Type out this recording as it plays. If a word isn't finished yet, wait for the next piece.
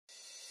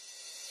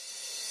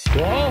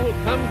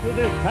Welcome to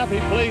this happy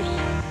place.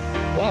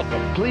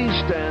 Welcome. Please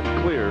stand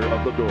clear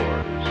of the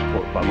doors.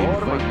 Por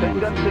favor,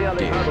 manténganse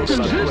alejados de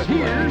las This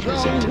here's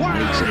puertas. a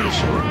wild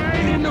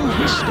ride in the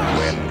wilderness.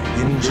 When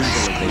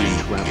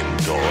indiscreetly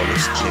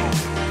indoors change.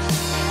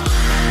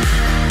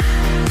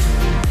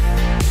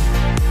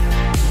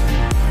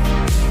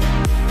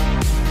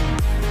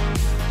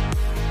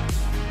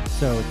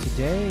 So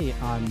today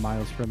on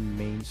Miles from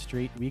Main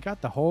Street, we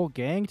got the whole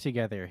gang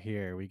together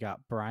here. We got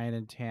Bryan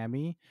and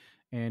Tammy,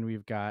 and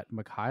we've got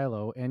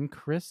Mykhailo and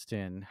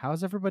Kristin.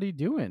 How's everybody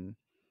doing?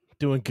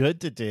 Doing good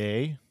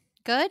today.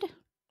 Good.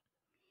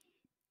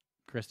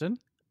 Kristin?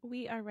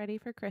 We are ready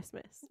for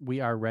Christmas. We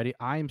are ready.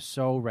 I'm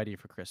so ready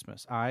for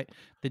Christmas.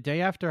 The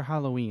day after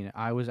Halloween,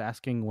 I was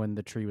asking when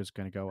the tree was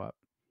going to go up,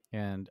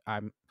 and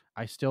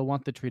I still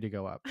want the tree to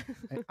go up.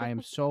 I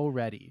am so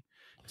ready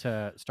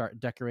to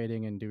start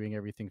decorating and doing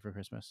everything for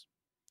Christmas.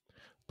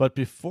 But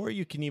before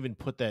you can even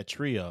put that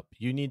tree up,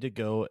 you need to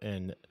go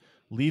and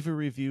leave a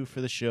review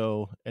for the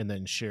show and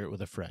then share it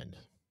with a friend.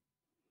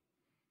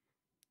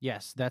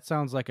 Yes, that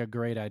sounds like a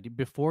great idea.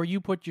 Before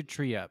you put your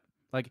tree up,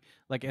 like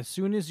as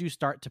soon as you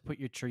start to put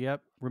your tree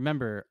up,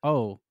 remember,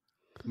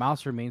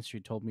 Miles from Main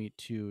Street told me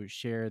to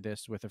share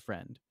this with a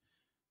friend.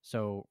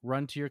 So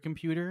run to your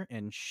computer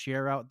and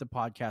share out the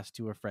podcast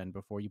to a friend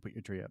before you put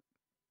your tree up.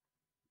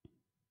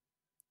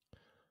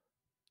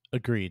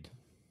 Agreed.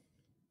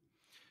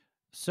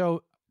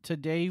 So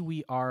today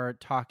we are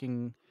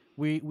talking,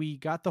 we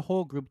got the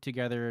whole group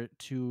together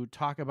to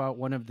talk about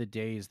one of the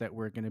days that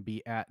we're going to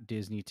be at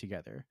Disney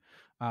together.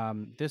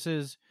 This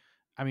is,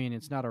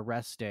 it's not a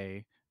rest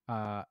day,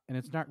 and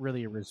it's not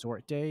really a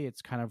resort day.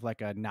 It's kind of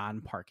like a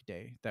non-park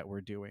day that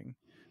we're doing.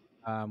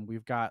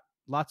 We've got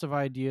lots of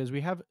ideas.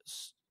 We have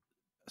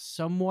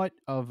somewhat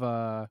of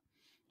a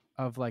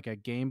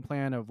game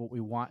plan of what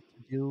we want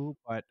to do,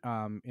 but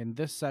in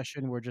this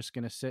session we're just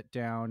going to sit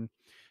down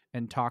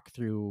and talk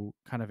through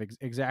kind of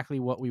exactly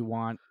what we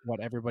want,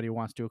 what everybody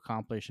wants to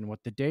accomplish, and what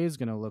the day is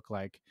going to look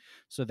like,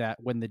 so that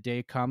when the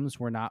day comes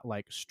we're not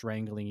like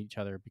strangling each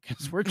other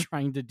because we're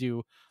trying to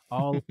do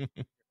all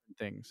different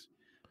things.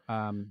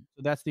 So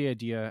that's the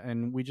idea,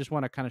 and we just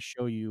want to kind of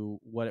show you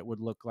what it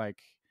would look like,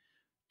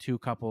 two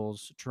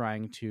couples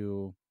trying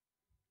to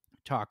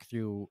talk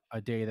through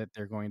a day that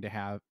they're going to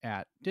have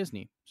at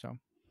Disney. So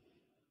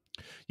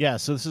Yeah,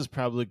 so this is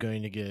probably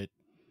going to get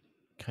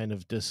kind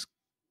of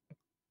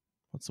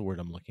what's the word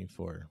I'm looking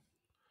for?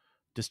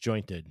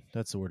 Disjointed.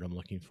 That's the word I'm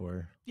looking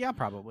for. yeah,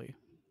 probably.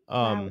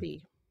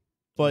 Rowdy.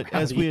 But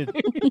as we had...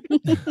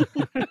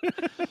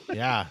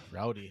 Yeah,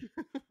 rowdy.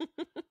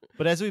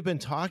 But as we've been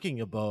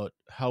talking about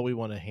how we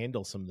want to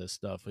handle some of this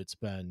stuff, it's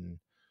been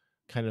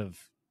kind of,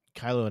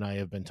 Kylo and I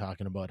have been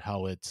talking about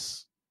how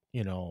it's,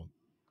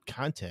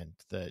 content,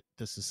 that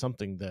this is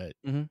something that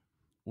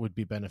would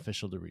be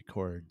beneficial to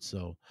record.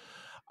 So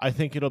I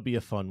think it'll be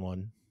a fun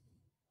one.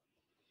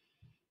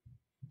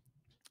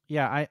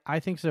 Yeah, I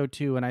think so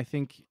too. And I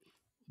think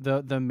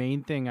the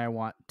main thing I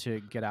want to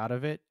get out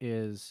of it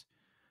is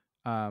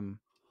I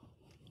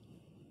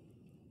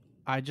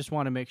just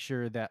want to make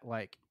sure that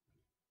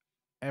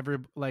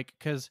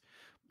because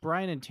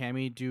Bryan and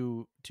Tammy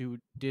do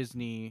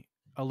Disney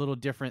a little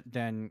different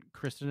than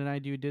Kristin and I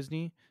do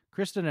Disney.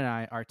 Kristin and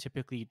I are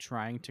typically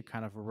trying to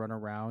kind of run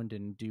around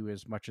and do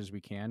as much as we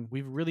can.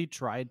 We've really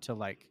tried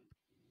to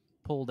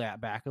pull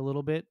that back a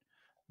little bit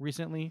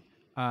recently.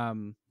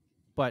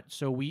 But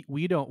so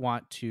we don't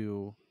want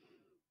to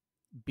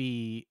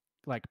be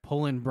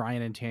pulling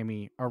Bryan and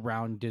Tammy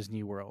around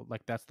Disney World.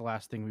 That's the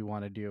last thing we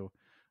want to do.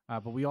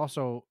 But we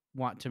also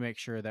want to make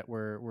sure that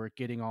we're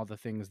getting all the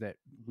things that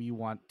we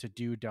want to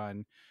do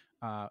done,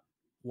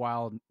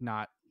 while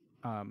not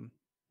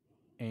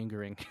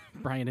angering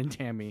Bryan and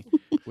Tammy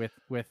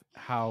with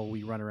how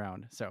we run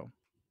around. So,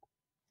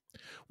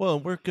 well,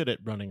 we're good at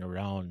running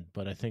around,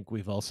 but I think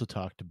we've also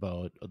talked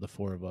about, the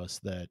four of us,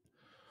 that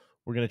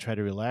we're going to try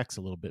to relax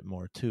a little bit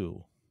more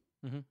too.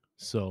 Mm-hmm.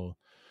 So,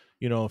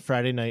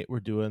 Friday night we're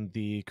doing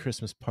the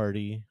Christmas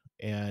party,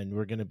 and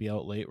we're going to be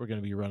out late. We're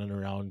going to be running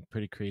around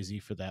pretty crazy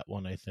for that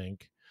one, I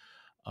think.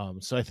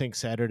 So I think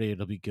Saturday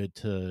it'll be good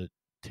to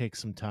take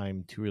some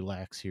time to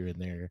relax here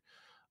and there.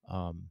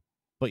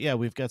 But yeah,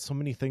 we've got so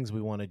many things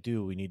we want to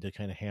do. We need to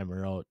kind of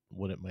hammer out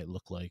what it might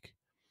look like.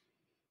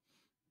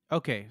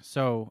 Okay,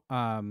 so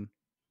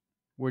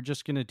we're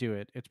just going to do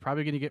it. It's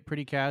probably going to get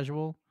pretty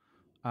casual,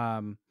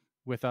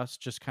 with us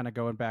just kind of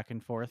going back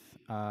and forth,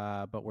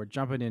 but we're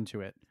jumping into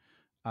it.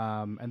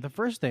 And the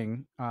first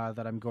thing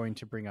that I'm going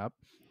to bring up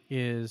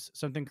is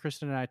something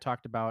Kristin and I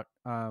talked about.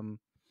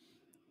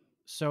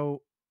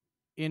 So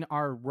in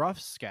our rough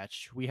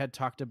sketch, we had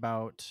talked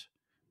about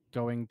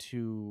going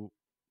to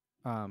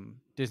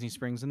Disney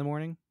Springs in the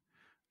morning,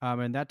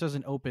 and that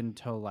doesn't open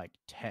till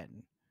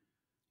 10.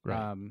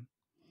 Right.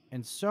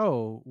 And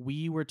so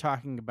we were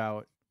talking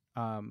about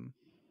taking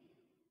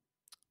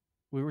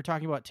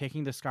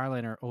the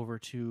Skyliner over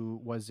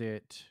to, was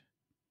it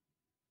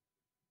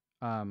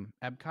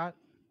Epcot?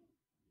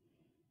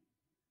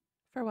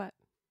 For what?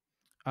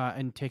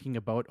 And taking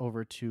a boat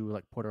over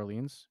to Port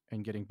Orleans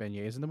and getting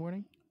beignets in the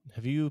morning.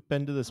 Have you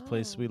been to this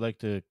place we like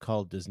to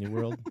call Disney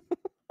World?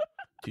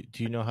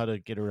 Do you know how to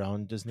get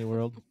around Disney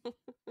World?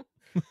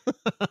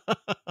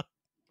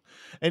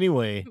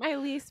 Anyway, My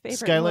least favorite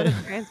Skyline- mode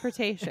of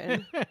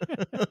transportation.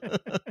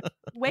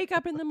 Wake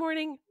up in the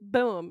morning,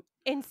 boom,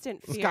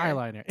 instant fear.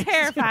 Skyliner.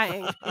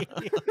 Terrifying.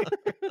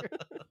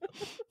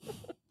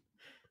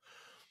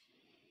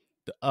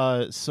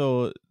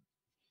 So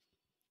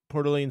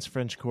Port Orleans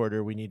French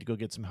Quarter, we need to go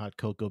get some hot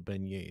cocoa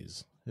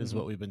beignets, is Mhm.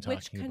 what we've been talking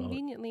Which about.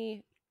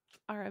 conveniently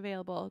are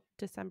available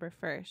December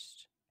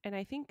 1st. And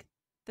I think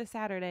the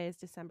Saturday is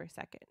December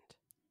 2nd.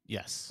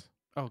 Yes.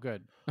 Oh,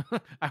 good.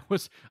 I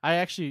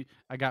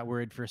got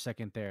worried for a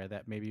second there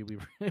that maybe we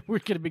were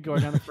going to be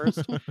going on the first,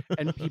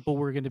 and people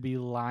were going to be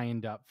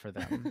lined up for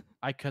them.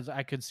 I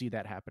could see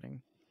that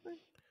happening.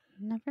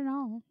 Never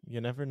know.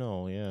 You never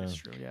know, yeah. That's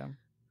true. Yeah.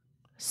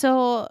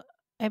 So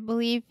I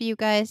believe you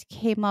guys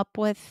came up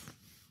with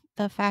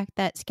the fact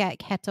that Scat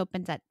Cats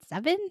opens at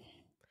 7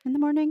 in the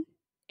morning.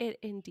 It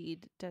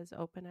indeed does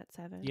open at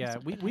 7. Yeah.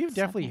 open at We've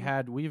definitely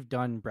 7. we've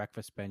done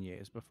breakfast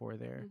beignets before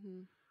there.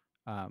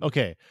 Mm-hmm.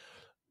 Okay.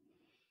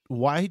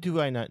 Why do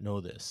I not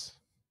know this?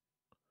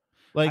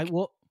 Like,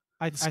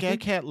 I Scat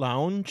think, Cat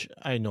Lounge,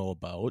 I know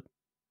about.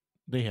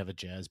 They have a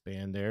jazz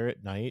band there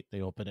at night.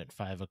 They open at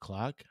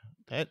 5:00.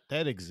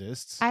 That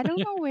exists. I don't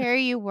know where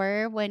you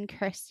were when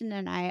Kristin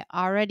and I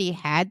already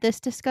had this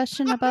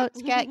discussion about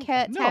Scat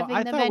Cats no, having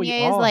I the thought we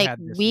beignets all like had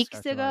this weeks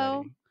discussion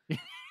ago.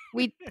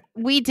 already.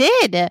 We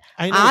did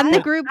I know, on the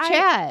but group I-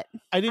 chat.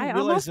 I didn't I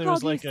realize almost there was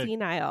called like you a.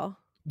 senile.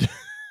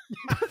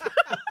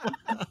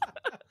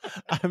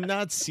 I'm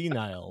not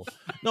senile.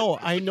 No,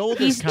 I know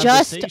this He's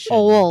just conversation.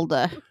 old.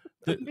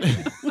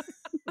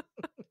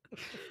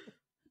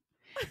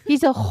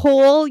 He's a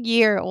whole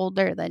year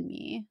older than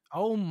me.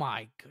 Oh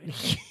my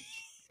goodness.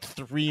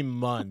 3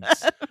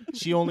 months.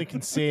 She only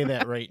can say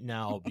that right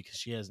now because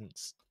she hasn't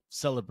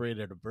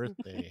celebrated a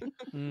birthday.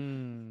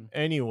 Mm.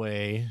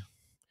 Anyway,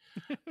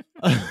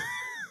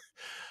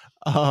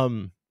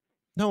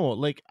 no,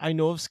 like I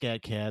know of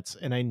Scat Cats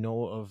and I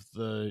know of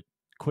the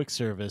quick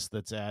service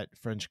that's at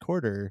French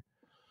Quarter,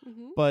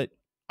 Mm-hmm. but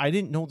I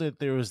didn't know that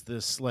there was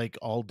this like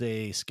all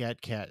day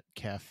Scat Cat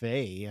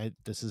Cafe.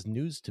 This is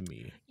news to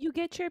me. You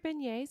get your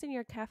beignets in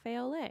your cafe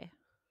au lait.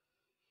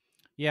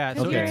 Yeah,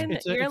 'Cause so you're in-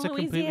 you're in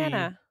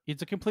Louisiana.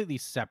 It's a completely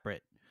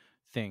separate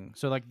thing.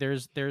 So like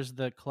there's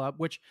the club,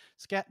 which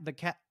Scat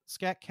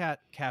Cat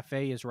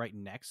Cafe is right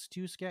next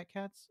to Scat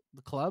Cats,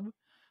 the club.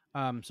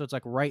 So it's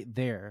like right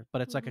there,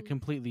 but it's like a Mhm.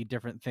 completely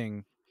different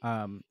thing.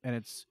 And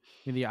it's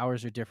the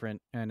hours are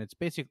different, and it's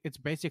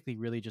basically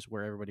really just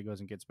where everybody goes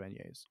and gets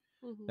beignets.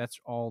 Mhm. That's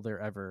all they're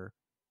ever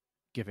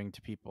giving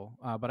to people.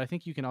 But I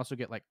think you can also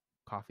get like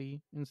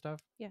coffee and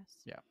stuff.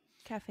 Yes. Yeah.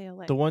 Cafe au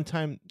lait. The one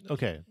time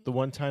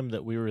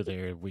that we were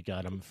there, we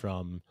got them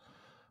from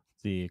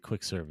the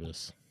quick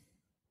service.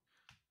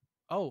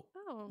 Oh,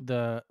 Oh,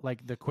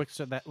 the quick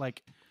so that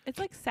like it's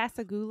like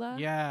Sasagula.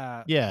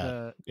 yeah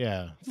Yeah.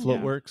 Yeah,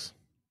 Floatworks.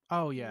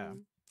 oh yeah.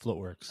 Mhm.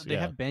 Floatworks. They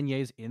Yeah. have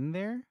beignets in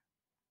there.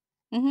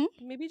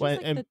 Maybe just Well,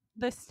 like and-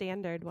 the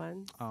standard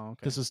ones. Oh, okay.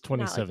 This is Not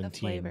like the 2017.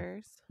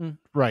 flavors.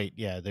 Right,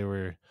 yeah, they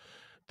were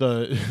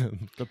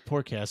the the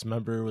poor cast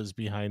member was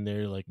behind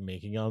there like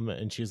making them,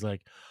 and she's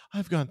like,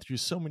 I've gone through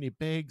so many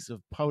bags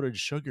of powdered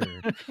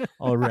sugar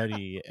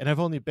already, and I've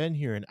only been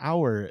here an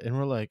hour. And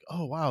we're like,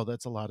 oh wow,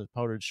 that's a lot of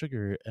powdered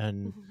sugar.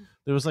 And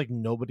there was like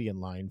nobody in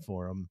line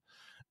for them.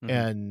 Mhm.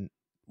 And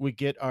we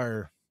get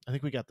I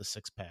think we got the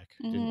 6-pack,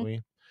 didn't Mhm. we?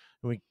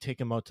 And we take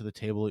them out to the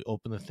table, we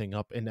open the thing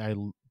up,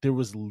 and there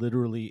was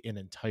literally an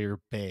entire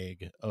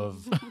bag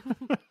of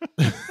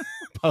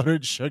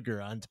powdered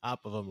sugar on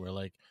top of them. We're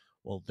like,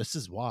 well, this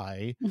is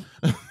why.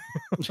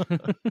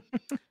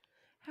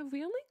 Have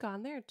we only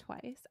gone there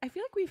twice? I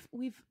feel like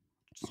we've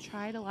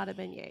tried a lot of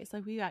beignets.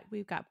 Like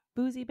we've got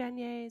boozy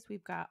beignets.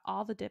 We've got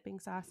all the dipping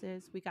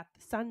sauces. We got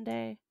the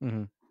sundae.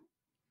 Mhm.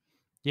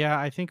 Yeah,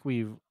 I think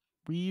we've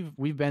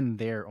been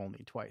there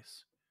only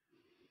twice,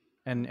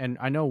 and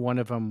I know one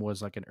of them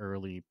was like an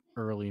early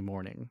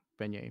morning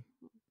beignet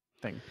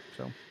thing.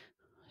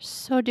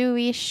 So do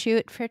we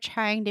shoot for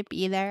trying to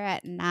be there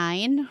at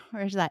 9,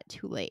 or is that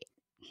too late?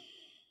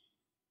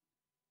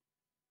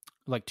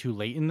 Like too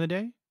late in the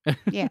day.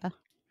 Yeah.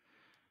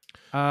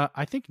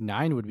 I think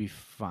 9 would be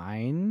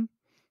fine.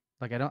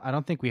 Like I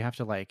don't think we have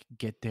to like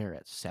get there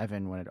at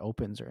 7 when it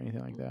opens or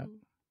anything like that. Mhm.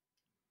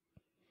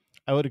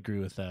 I would agree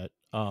with that.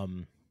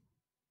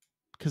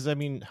 Because I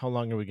mean, how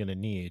long are we going to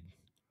need?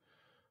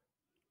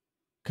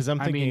 Because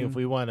I'm I thinking if mean-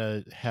 we want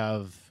to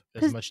have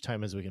as 'Cause- much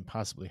time as we can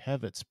possibly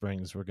have at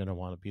Springs, we're going to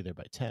want to be there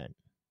by 10.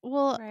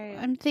 Well, Right.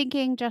 I'm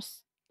thinking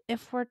just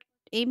if we're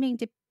aiming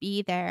to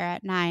be there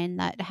at 9,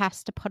 that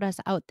has to put us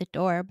out the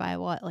door by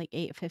what, like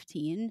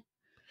 8:15?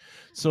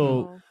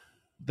 So,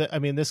 Oh. I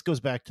mean, this goes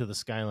back to the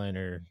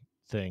Skyliner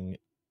thing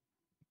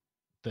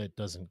that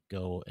doesn't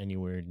go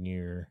anywhere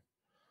near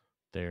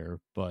there,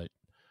 but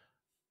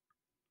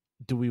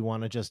do we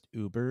want to just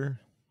Uber?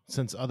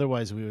 Since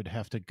otherwise we would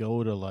have to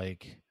go to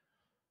like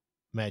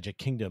Magic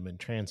Kingdom and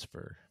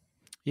transfer.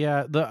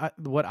 Yeah, the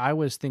what I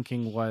was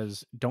thinking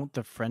was, don't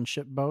the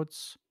friendship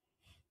boats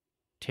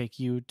take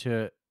you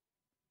to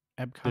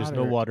Epcot? There's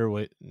no or-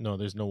 waterway. No,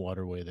 there's no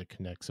waterway that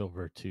connects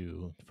over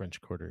to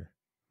French Quarter.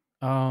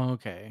 Oh,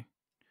 okay.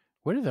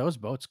 Where do those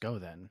boats go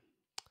then?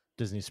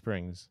 Disney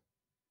Springs.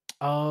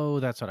 Oh,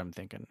 that's what I'm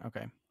thinking.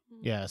 Okay.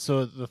 Yeah,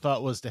 so the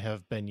thought was to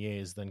have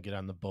beignets, then get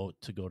on the boat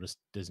to go to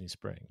Disney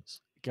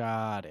Springs.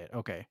 Got it.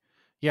 Okay.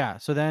 Yeah.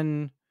 So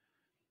then,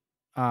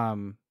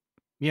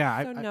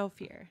 yeah. So no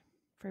fear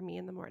for me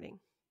in the morning.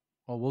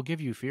 Well, we'll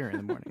give you fear in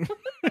the morning.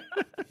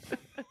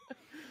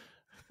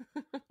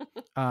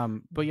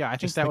 But yeah, I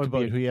think Just that think would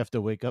about be who you have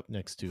to wake up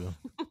next to.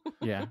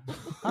 yeah.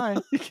 Hi.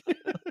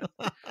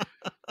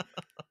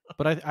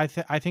 But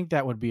I think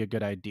that would be a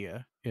good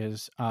idea.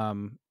 Is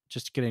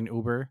just getting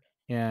Uber,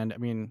 and I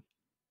mean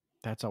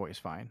that's always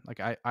fine. Like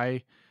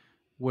I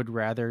would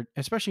rather,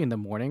 especially in the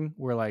morning,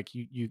 where like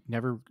you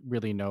never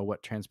really know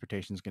what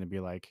transportation is going to be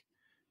like,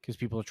 because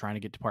people are trying to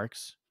get to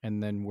parks,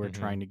 and then we're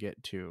trying to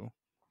get to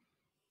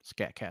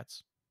Scat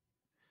Cats.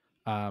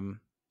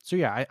 So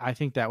yeah, I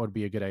think that would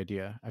be a good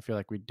idea. I feel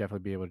like we'd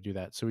definitely be able to do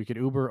that. So we could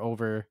Uber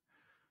over,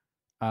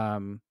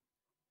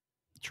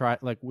 try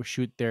like we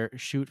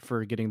shoot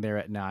for getting there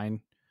at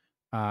 9,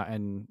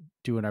 and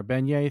doing our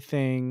beignet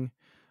thing,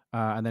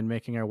 and then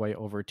making our way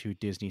over to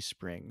Disney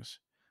Springs.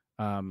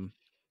 And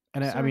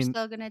So I we're mean,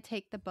 still gonna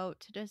take the boat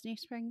to Disney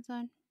Springs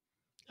then?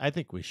 I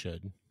think we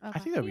should. I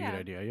think that'd be a Yeah. good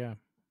idea. Yeah.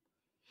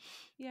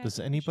 Yeah. I Does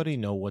think we should anybody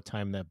too. know what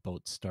time that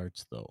boat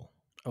starts, though?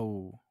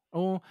 Oh,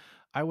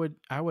 I would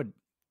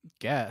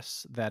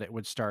guess that it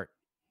would start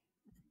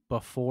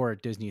before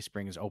Disney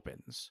Springs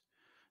opens,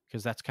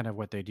 because that's kind of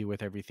what they do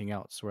with everything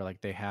else, where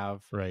like they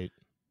have Right.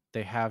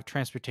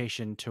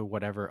 transportation to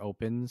whatever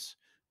opens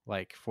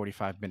like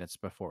 45 minutes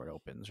before it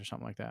opens or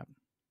something like that.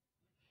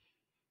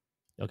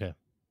 Okay.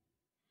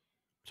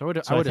 So I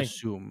So I would think-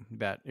 assume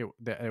that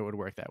it would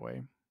work that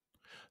way.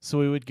 So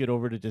we would get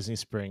over to Disney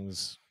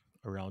Springs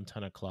around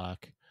 10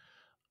 o'clock.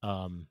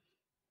 Do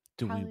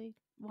we? Probably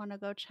want to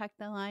go check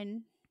the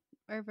line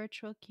or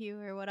virtual queue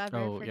or whatever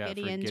Oh, for yeah, for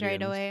Gideon's right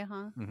Gideon's. away,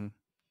 huh?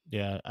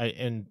 Yeah,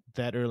 and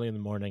that early in the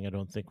morning, I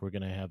don't think we're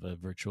gonna have a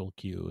virtual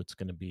queue. It's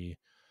gonna be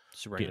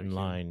Just a get regular in queue.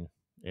 line.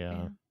 Yeah.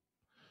 Yeah.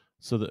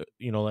 So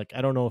like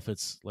I don't know if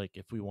it's like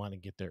if we want to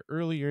get there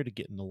earlier to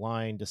get in the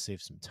line to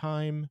save some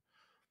time.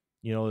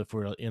 If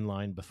we're in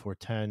line before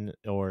 10,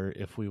 or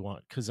if we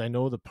want, because I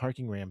know the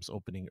parking ramp's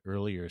opening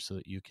earlier so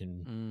that you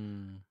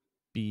can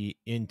be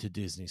into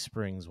Disney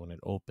Springs when it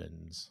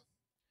opens.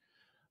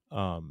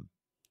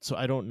 So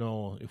I don't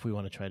know if we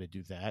want to try to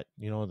do that.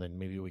 Then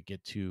maybe we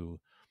get to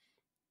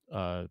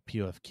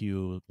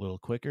POFQ a little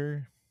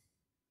quicker,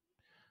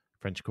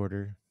 French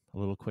Quarter a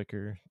little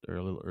quicker, or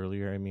a little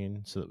earlier, I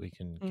mean, so that we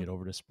can get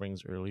over to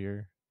Springs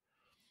earlier.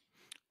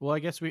 Well, I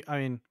guess I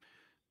mean,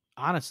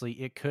 honestly,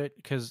 it could,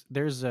 because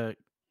there's a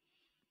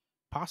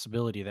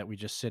possibility that we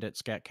just sit at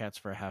Scat Cats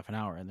for a half an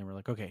hour, and then we're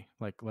like, okay,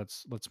 like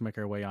let's make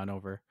our way on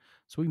over.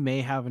 So we may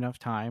have enough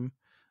time,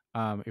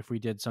 if we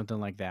did something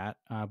like that.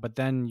 But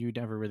then you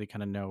never really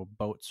kind of know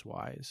boats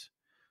wise.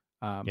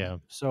 Yeah.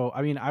 So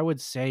I mean, I would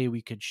say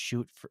we could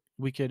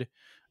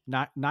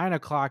not 9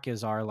 o'clock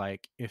is our,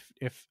 like, if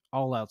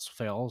all else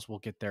fails, we'll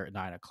get there at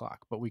 9 o'clock.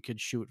 But we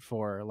could shoot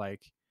for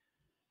like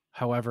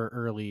however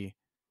early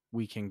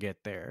we can get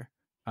there,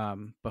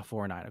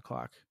 before 9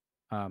 o'clock,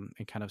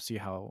 and kind of see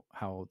how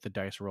the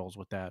dice rolls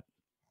with that.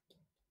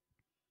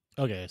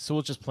 Okay, so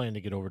we'll just plan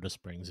to get over to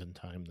Springs in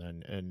time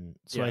then. And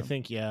so I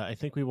think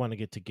we want to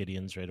get to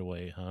Gideon's right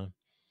away, huh?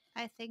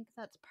 I think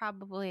that's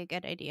probably a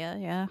good idea,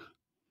 yeah.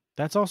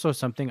 That's also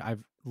something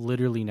I've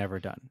literally never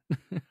done.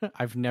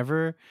 I've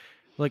never,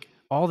 like,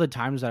 all the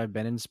times that I've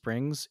been in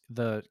Springs,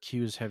 the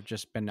queues have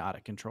just been out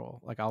of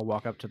control. Like, I'll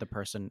walk up to the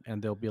person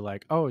and they'll be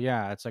like, "Oh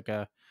yeah, it's like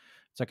a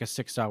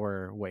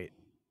 6-hour wait,"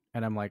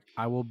 and I'm like,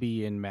 "I will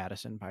be in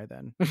Madison by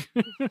then."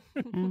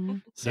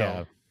 Mhm.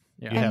 So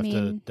you yeah. have I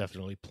to mean-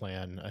 definitely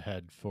plan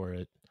ahead for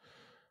it.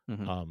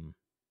 Mhm.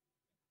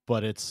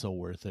 But it's so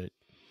worth it.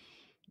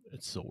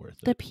 It's so worth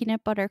The it.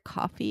 peanut butter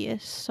coffee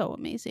is so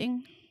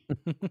amazing.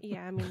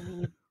 Yeah, I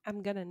mean,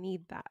 I'm gonna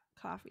need that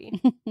coffee.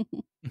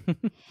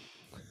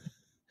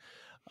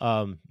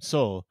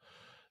 So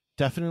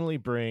definitely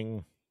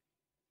bring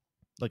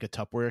like a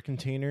Tupperware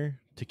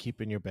container to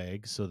keep in your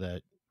bag so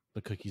that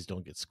the cookies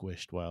don't get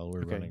squished while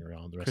we're Okay. running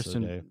around the rest of the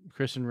day.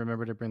 Kristen,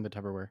 remember to bring the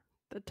Tupperware.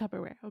 The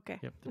Tupperware. Okay.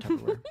 Yep, the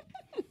Tupperware.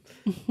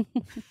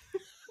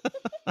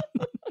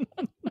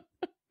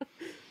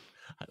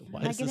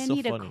 Why Am I is this gonna so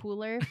need funny? a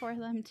cooler for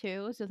them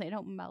too, so they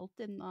don't melt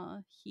in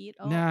the heat?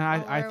 Nah,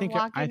 while I we're think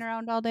walking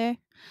around all day.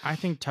 I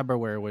think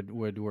Tupperware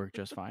would work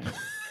just fine.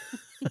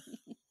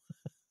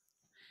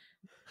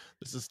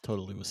 This is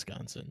totally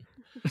Wisconsin.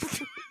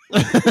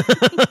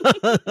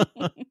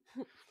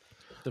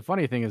 The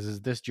funny thing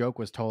is this joke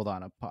was told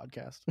on a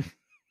podcast.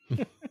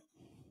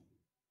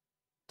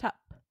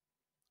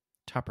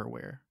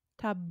 Tupperware.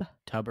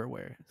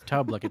 Tupperware.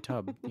 Tub, like a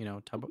tub,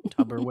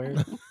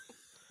 Tupperware.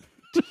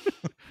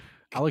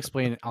 I'll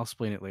explain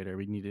it later.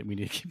 We need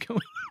to keep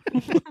going.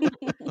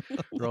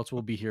 or else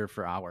we'll be here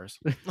for hours.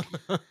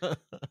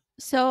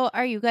 So,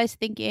 are you guys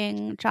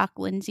thinking Jock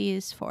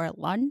Lindsay's for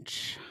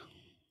lunch?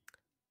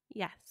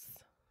 Yes.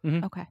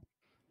 Okay.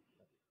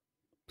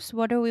 So,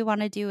 what do we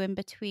want to do in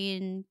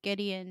between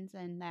Gideon's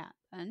and that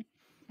then?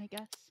 I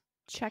guess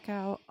Check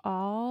out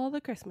all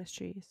the Christmas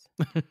trees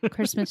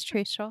Christmas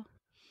tree show.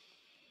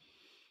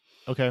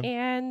 Okay.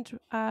 and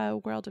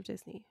World of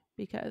Disney,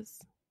 because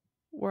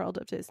World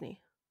of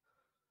Disney.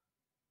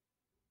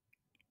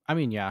 I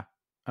mean, yeah.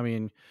 I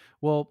mean,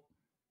 well,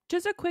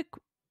 Just a quick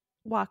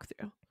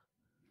walkthrough.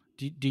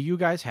 do you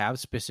guys have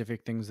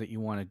specific things that you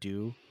want to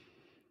do?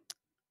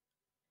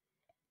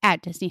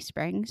 At Disney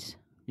Springs.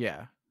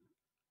 Yeah.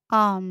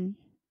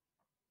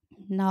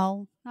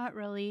 No, not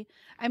really.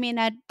 I mean,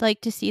 I'd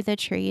like to see the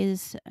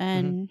trees,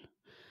 and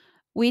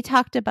we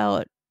talked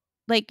about,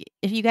 like,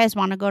 if you guys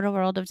want to go to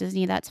World of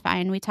Disney, that's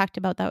fine. We talked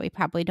about that we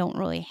probably don't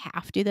really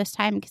have to this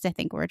time because I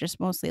think we're just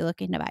mostly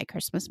looking to buy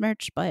Christmas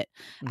merch, but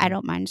I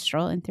don't mind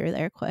strolling through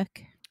there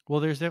quick. Well,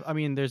 there's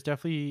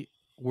definitely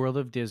World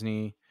of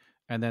Disney,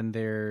 and then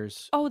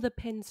there's Oh, the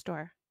pin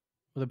store.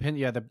 the pin.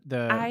 Yeah,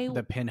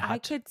 the pin hut. I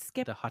could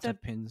skip the hut the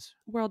of pins.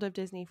 World of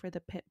Disney for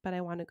the pin, but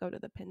I want to go to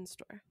the pin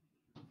store.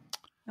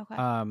 Okay.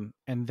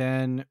 And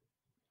then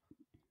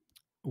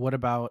what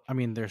about? I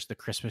mean, there's the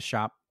Christmas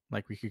shop.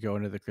 Like we could go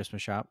into the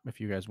Christmas shop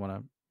if you guys want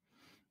to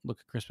look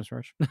at Christmas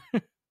merch.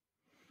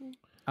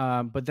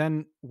 But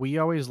then we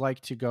always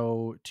like to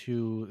go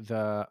to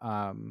the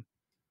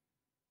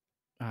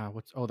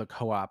the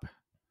co-op.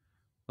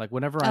 Like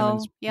whenever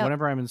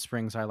I'm in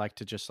Springs, I like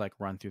to just like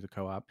run through the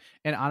co-op.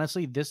 And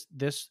honestly, this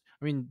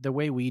I mean, the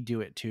way we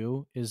do it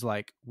too is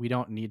like we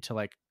don't need to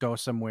like go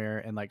somewhere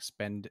and like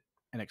spend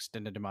an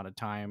extended amount of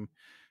time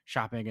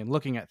shopping and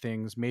looking at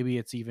things. Maybe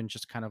it's even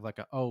just kind of like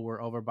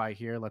we're over by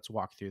here, let's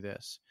walk through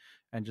this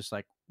and just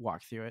like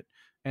walk through it.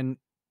 And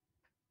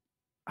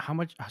how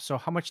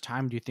much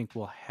time do you think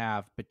we'll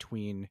have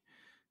between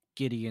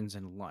Gideon's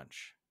and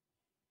lunch?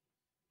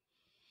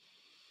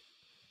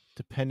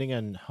 Depending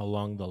on how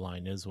long the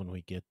line is when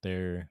we get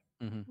there,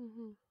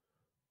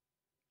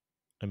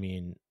 I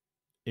mean,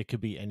 it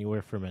could be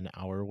anywhere from an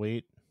hour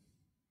wait.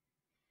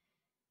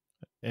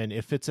 And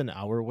if it's an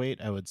hour wait,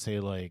 I would say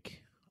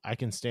like I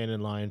can stand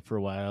in line for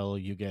a while.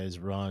 You guys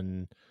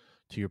run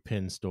to your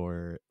pin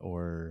store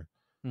or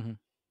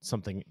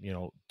something,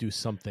 do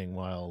something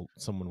while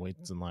someone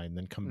waits in line,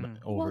 then come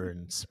over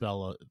and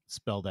spell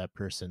that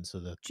person so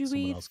that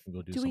someone else can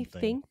go do something. Do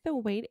we think the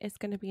wait is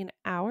going to be an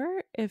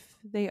hour if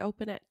they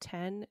open at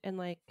 10 and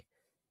like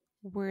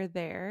we're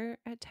there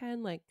at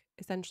 10, like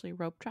essentially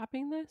rope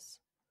dropping this?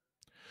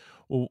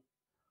 Well,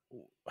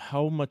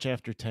 how much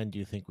after 10 do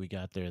you think we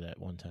got there that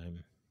one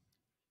time?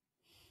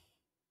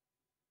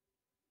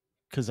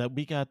 Because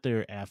we got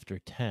there after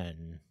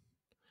 10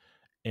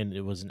 and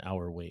it was an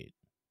hour wait.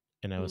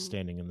 And I was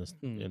standing in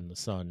the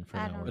sun for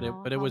an hour.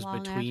 But it was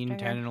between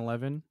 10 and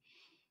 11?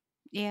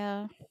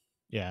 Yeah.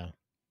 Yeah.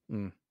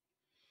 And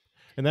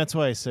that's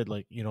why I said,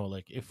 like,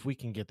 like if we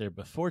can get there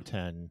before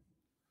 10.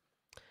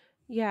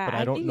 Yeah. But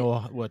I don't know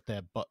what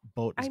that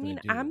boat is going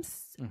to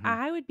do.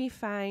 I would be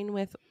fine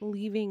with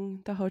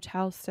leaving the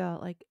hotel still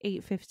at like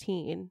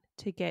 8:15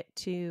 to get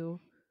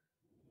to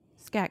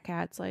Scat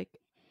Cat's like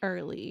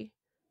early.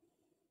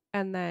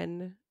 And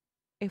then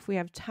if we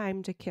have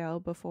time to kill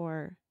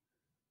before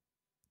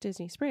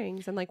Disney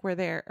Springs and like we're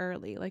there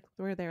early, like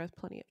we're there with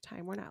plenty of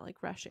time, we're not like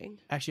rushing.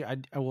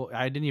 Actually,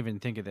 I didn't even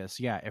think of this.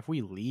 Yeah, if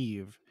we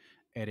leave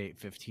at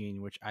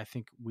 8:15, which I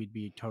think we'd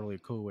be totally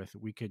cool with,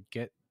 we could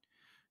get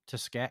to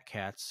Scat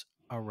Cat's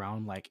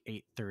around like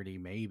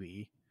 8:30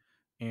 maybe,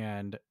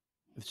 and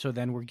so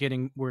then we're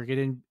getting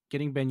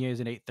beignets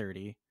at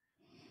 8:30.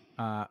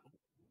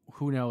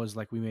 Who knows,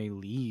 like we may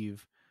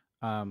leave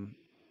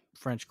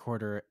French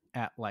Quarter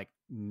at like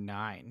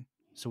 9,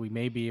 so we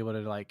may be able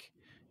to like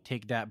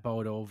take that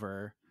boat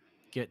over,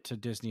 get to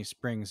Disney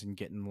Springs and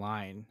get in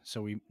line.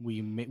 So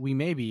we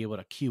may be able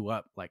to queue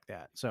up like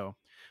that. So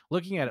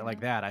looking at it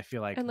like that, I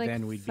feel like, and like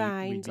then we'd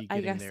find, be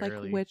I getting guess, there like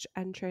early. which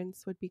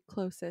entrance would be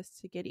closest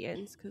to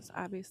Gideon's, because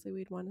obviously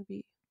we'd want to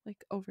be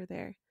like over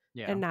there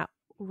and not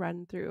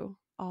run through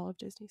all of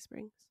Disney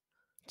Springs.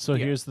 So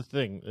here's the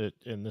thing,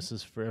 and this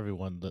is for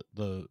everyone,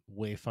 the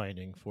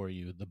wayfinding for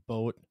you. The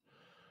boat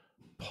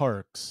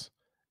parks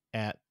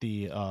at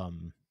the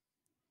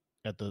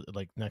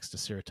like next to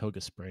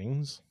Saratoga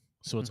Springs.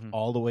 So it's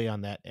all the way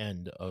on that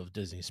end of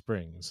Disney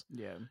Springs.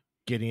 Yeah.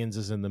 Gideon's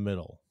is in the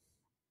middle.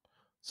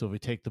 So if we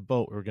take the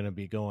boat, we're going to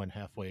be going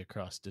halfway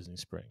across Disney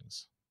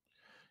Springs.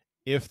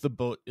 If the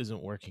boat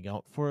isn't working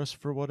out for us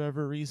for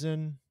whatever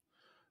reason,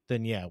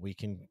 then yeah, we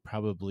can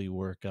probably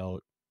work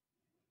out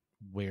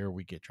where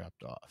we get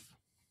dropped off.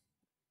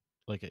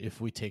 Like if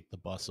we take the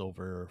bus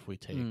over, or if we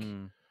take,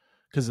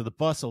 because the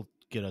bus will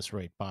get us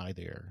right by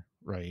there,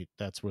 right?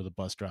 That's where the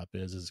bus drop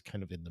is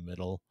kind of in the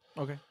middle.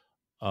 Okay.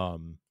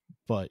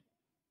 But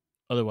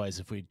otherwise,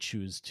 if we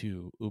choose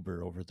to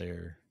Uber over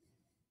there,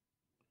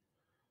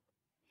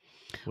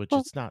 which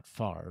it's not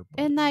far.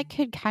 But... And that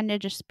could kind of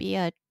just be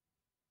a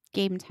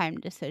game time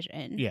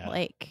decision. Yeah.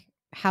 Like,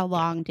 how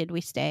long did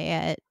we stay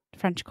at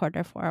French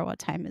Quarter for? What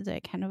time is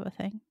it? Kind of a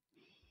thing.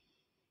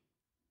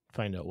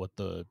 Find out what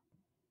the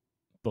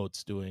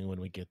boat's doing when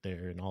we get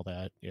there and all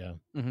that. Yeah.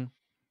 Mm-hmm.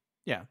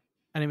 Yeah.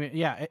 And I mean,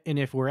 yeah. And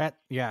if we're at,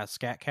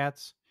 Scat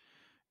Cats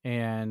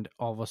and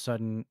all of a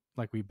sudden,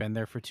 like we've been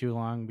there for too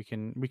long, we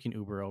can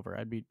Uber over.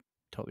 I'd be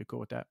totally cool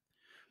with that.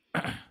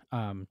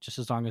 Just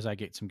as long as I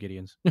get some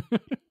Gideons.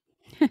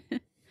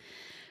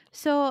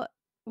 So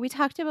we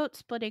talked about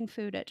splitting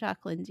food at Jack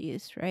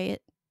Lindsay's,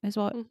 right? Is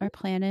what our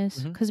plan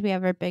is, because we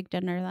have our big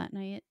dinner that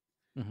night.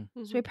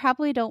 Mm-hmm. So we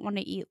probably don't want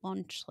to eat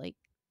lunch like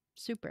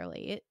super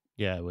late.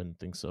 Yeah, I wouldn't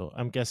think so.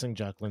 I'm guessing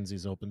Jack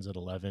Lindsay's opens at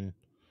 11.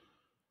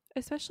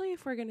 Especially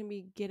if we're going to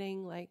be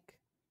getting like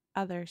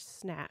other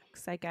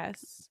snacks, I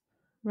guess.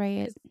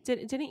 Right.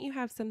 Didn't you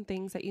have some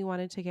things that you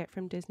wanted to get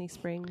from Disney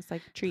Springs,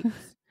 like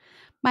treats?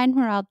 Mine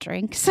were all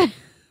drinks.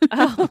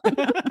 Oh,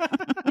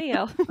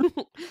 deal.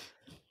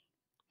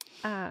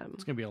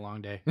 It's gonna be a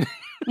long day.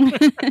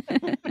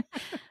 I'm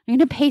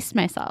gonna pace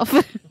myself.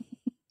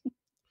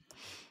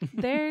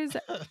 There's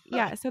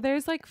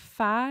like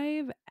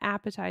 5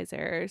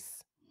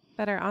 appetizers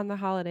that are on the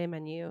holiday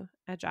menu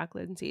at Jack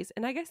Lindsay's,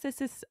 and I guess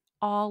this is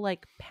all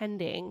like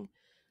pending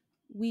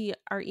we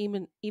are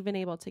even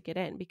able to get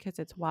in because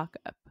it's walk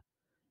up.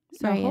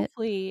 So Right.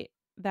 hopefully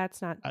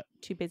that's not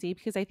too busy,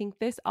 because I think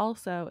this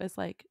also is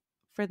like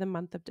for the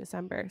month of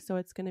December, so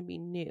it's going to be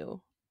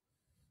new.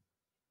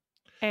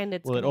 And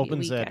it's it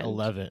opens be at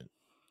 11.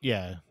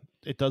 Yeah,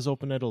 it does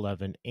open at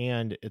 11,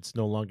 and it's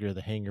no longer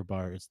the hangar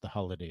bar, it's the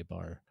holiday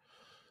bar.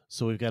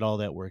 So we've got all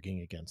that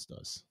working against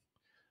us.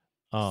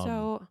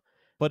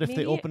 But if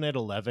they open at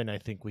 11, I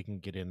think we can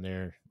get in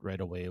there right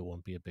away. It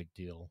won't be a big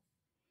deal.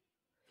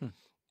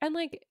 And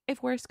like,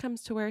 if worst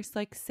comes to worst,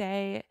 like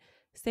say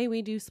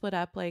we do split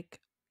up, like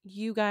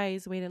you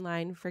guys wait in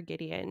line for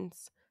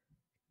Gideon's,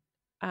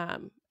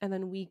 and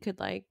then we could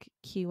like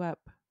queue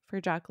up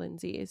for Jack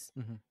Lindsay's,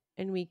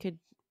 and we could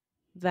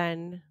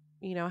then,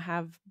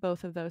 have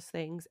both of those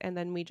things, and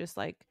then we just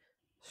like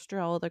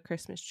stroll the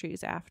Christmas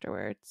trees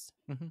afterwards,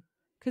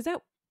 because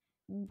that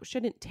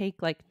shouldn't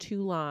take like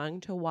too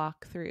long to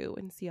walk through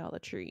and see all the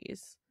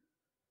trees.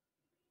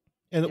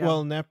 And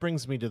and that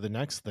brings me to the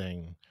next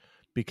thing,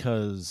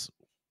 because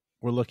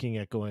we're looking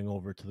at going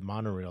over to the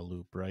monorail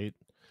loop, right?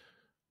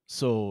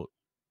 So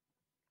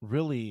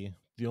really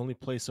the only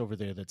place over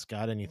there that's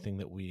got anything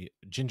that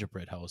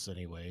gingerbread house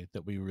anyway,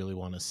 that we really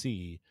want to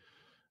see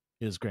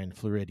is Grand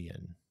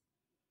Floridian.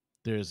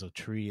 There's a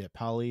tree at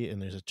Poly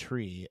and there's a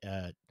tree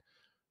at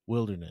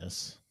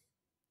Wilderness.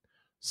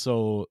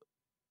 So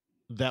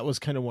that was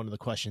kind of one of the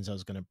questions I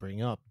was going to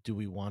bring up. Do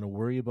we want to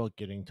worry about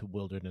getting to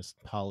Wilderness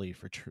and Poly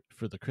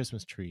for the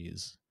Christmas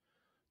trees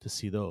to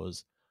see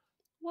those?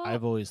 Well,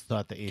 I've always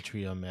thought the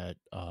atrium at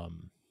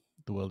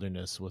the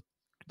Wilderness with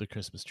the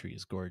Christmas tree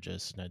is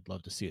gorgeous, and I'd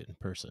love to see it in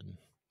person.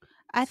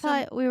 I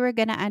thought we were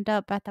going to end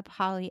up at the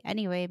Poly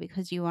anyway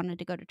because you wanted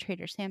to go to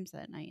Trader Sam's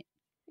that night.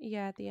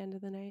 Yeah, at the end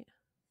of the night.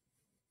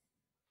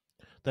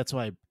 That's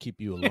why I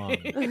keep you along.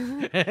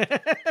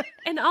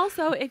 And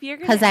also, if you're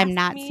going to, because I'm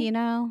not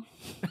senile.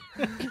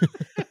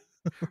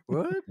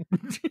 What?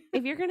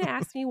 If you're going to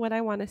ask me what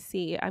I want to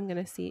see, I'm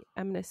going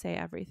to say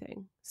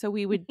everything. So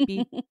we would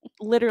be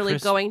literally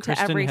going to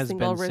Kristin every has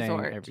single been saying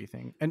resort.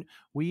 everything. And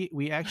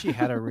we actually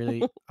had a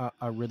really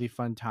really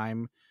fun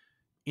time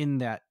in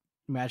that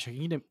Magic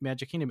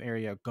Kingdom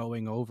area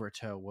going over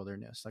to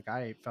Wilderness. Like,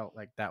 I felt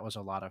like that was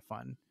a lot of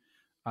fun.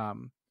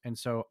 And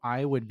so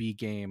I would be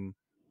game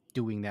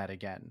doing that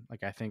again.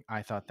 Like,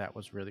 I thought that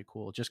was really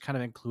cool. Just kind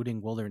of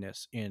including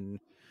Wilderness in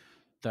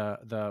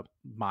the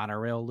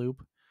monorail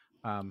loop,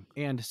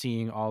 and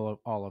seeing all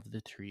of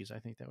the trees. I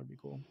think that would be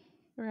cool.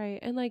 Right.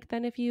 And like,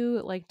 then if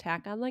you like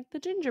tack on like the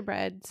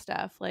gingerbread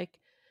stuff, like,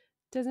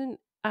 doesn't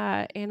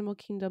Animal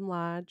Kingdom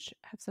Lodge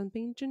have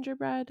something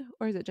gingerbread,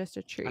 or is it just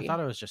a tree? I thought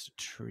it was just a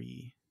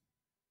tree.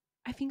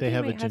 I think they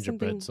have might a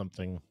gingerbread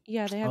something.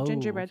 Yeah, they have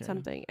gingerbread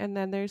something. And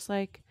then there's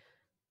like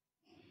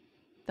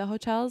the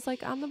hotels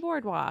like on the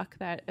boardwalk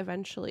that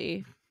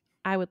eventually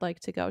I would like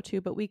to go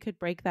to, but we could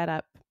break that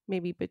up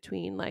maybe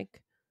between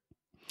like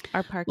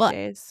our park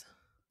days.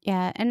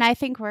 Yeah, and I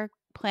think we're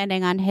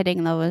planning on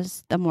hitting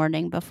those the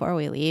morning before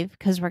we leave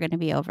because we're going to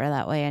be over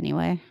that way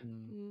anyway.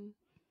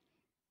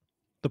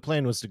 The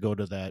plan was to go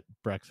to that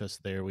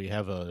breakfast there. We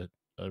have a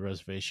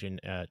reservation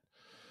at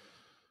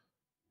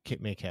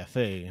Cape May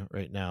Cafe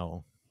right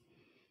now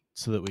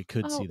so that we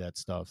could see that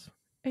stuff.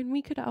 And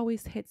we could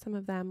always hit some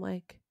of them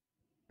like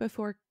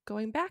before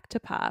going back to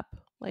Pop,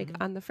 like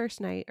on the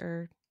first night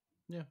or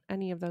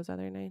any of those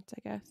other nights,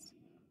 I guess.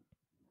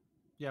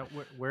 Yeah,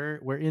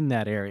 we're in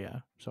that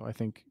area, so I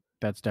think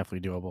that's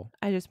definitely doable.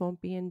 I just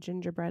won't be in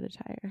gingerbread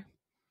attire.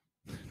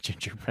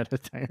 Gingerbread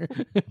attire.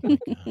 Oh my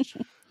gosh.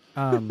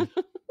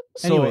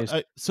 Anyways,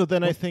 so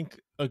then I think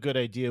a good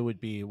idea would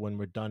be when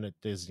we're done at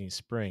Disney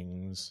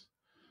Springs,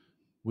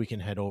 we can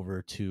head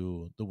over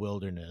to the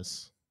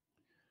Wilderness.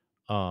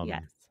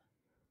 Yes.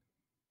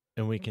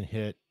 And we can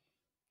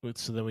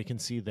so then we can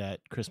see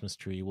that Christmas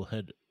tree.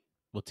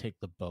 We'll take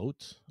the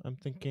boat, I'm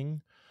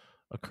thinking,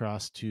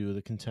 across to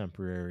the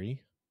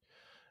Contemporary.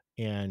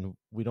 and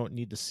we don't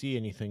need to see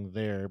anything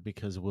there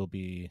because we'll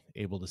be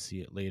able to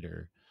see it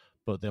later.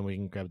 But then we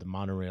can grab the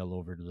monorail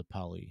over to the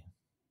Poly.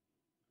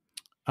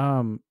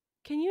 Um,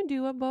 Can you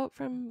do a boat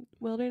from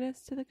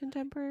Wilderness to the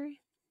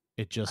Contemporary?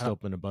 It just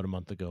opened about a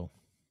month ago.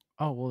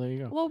 oh well, there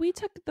you go. Well, we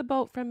took the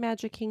boat from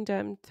Magic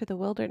Kingdom to the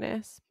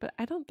Wilderness, but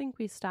I don't think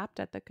we stopped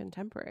at the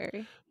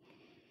Contemporary.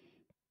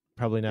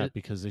 Probably not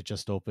because they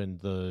just opened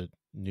the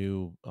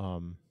new.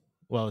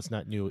 Well, it's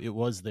not new. It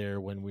was there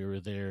when we were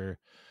there.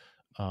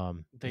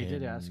 They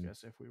did ask in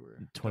us if we were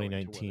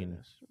 2019.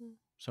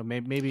 So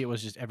maybe it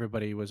was just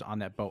everybody was on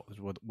that boat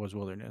was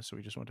Wilderness, so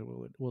we just went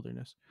to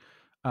Wilderness.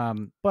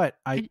 But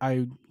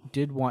I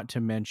did want to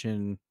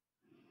mention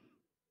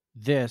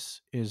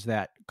this is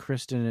that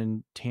Kristin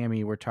and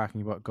Tammy were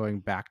talking about going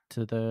back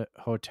to the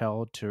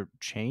hotel to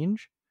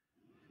change.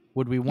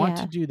 Would we want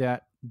to do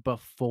that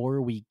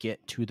before we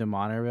get to the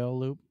monorail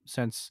loop?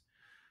 Since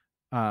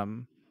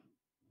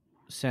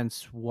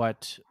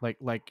what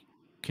like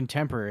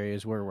Contemporary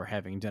is where we're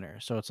having dinner,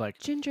 so it's like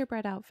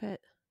Gingerbread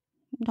outfit.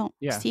 Don't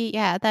see,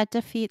 that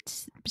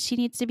defeats. She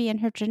needs to be in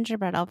her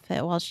gingerbread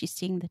outfit while she's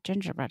seeing the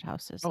gingerbread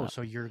houses. Oh,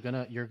 so you're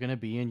gonna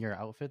be in your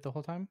outfit the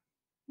whole time?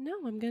 No,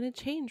 I'm gonna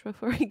change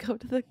before we go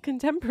to the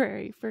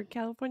Contemporary for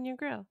California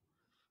Grill.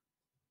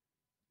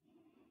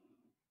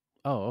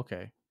 Oh,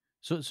 okay.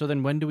 So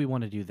then when do we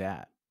want to do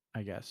that?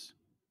 I guess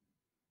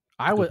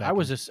I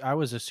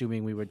was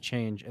assuming we would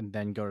change and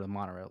then go to the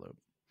monorail loop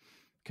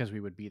because we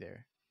would be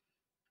there.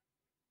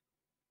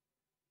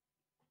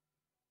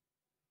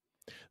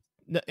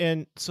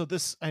 And so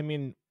this, I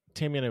mean,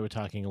 Tammy and I were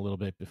talking a little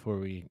bit before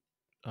we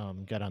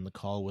got on the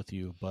call with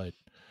you, but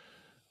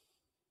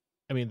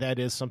I mean, that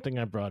is something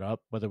I brought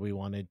up, whether we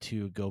wanted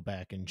to go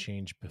back and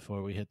change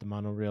before we hit the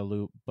monorail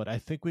loop. But I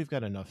think we've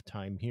got enough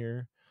time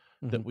here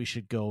that we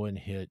should go and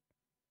hit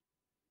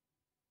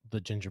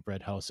the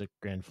gingerbread house at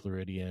Grand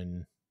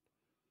Floridian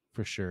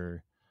for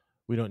sure.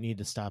 We don't need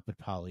to stop at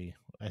Poly.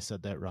 I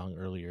said that wrong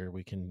earlier.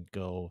 We can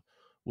go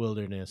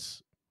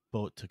Wilderness,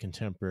 boat to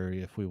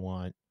Contemporary if we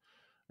want,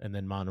 and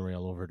then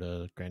monorail over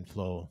to Grand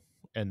Flow,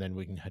 and then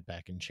we can head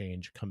back and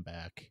change, come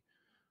back,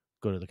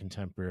 go to the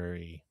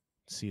Contemporary,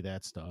 see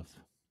that stuff.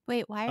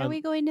 Wait, why are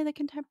we going to the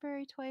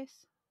Contemporary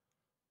twice?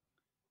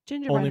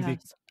 Gingerbread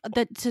house.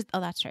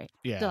 That's right.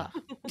 Yeah.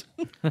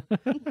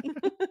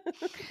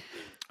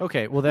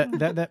 Okay, well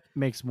that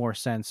makes more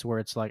sense. Where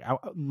it's like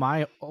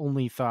my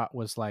only thought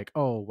was like,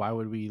 oh, why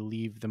would we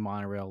leave the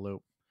monorail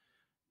loop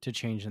to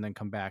change and then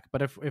come back?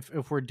 But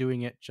if we're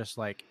doing it just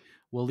like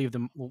we'll leave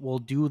them, we'll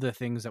do the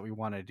things that we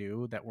want to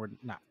do that we're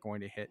not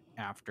going to hit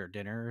after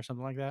dinner or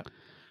something like that.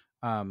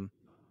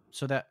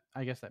 So that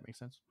I guess that makes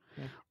sense.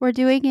 Yeah. We're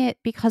doing it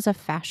because of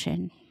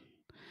fashion.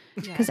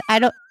 Because I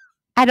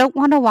don't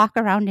want to walk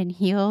around in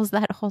heels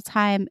that whole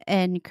time,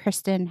 and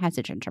Kristin has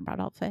a gingerbread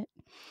outfit.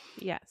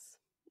 Yes.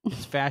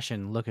 It's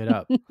fashion. Look it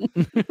up.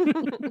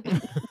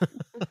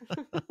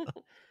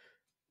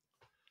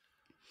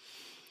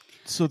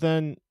 So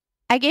then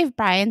I gave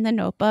Bryan the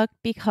notebook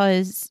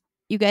because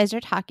you guys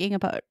are talking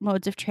about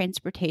modes of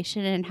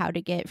transportation and how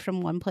to get from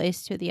one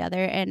place to the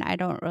other, and I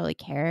don't really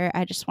care.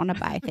 I just want to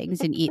buy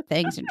things and eat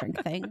things and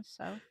drink things.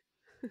 So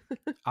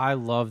I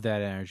love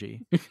that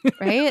energy.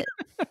 Right?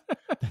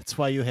 That's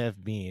why you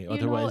have me.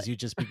 Otherwise, you'd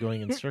just be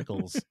going in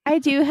circles. I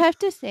do have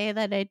to say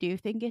that I do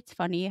think it's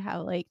funny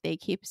how like they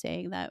keep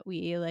saying that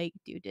we like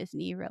do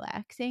Disney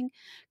relaxing,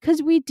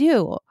 because we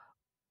do,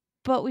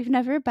 but we've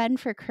never been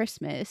for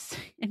Christmas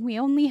and we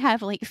only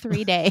have like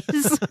 3 days.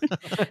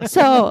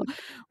 So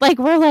like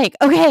we're like,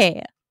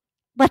 okay,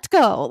 let's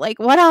go. Like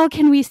what all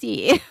can we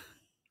see?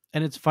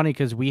 And it's funny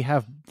because we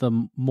have the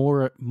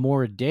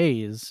more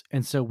days,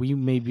 and so we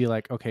may be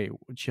like, okay,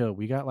 chill.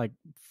 We got like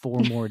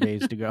 4 more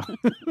days to go.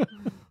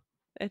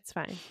 It's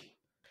fine.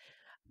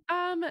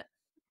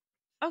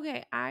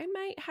 Okay, I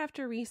might have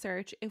to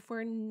research if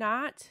we're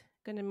not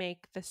gonna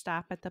make the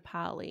stop at the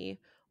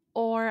Poly,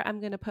 or I'm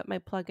gonna put my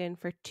plug in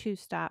for 2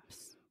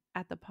 stops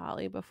at the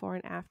Poly before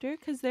and after,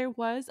 because there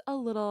was a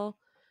little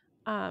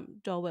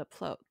Dole Whip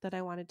float that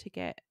I wanted to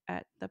get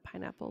at the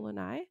Pineapple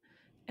Lanai.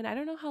 And I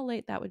don't know how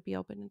late that would be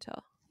open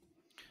until.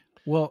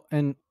 Well,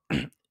 and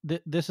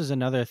this is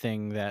another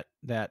thing that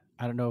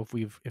I don't know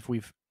if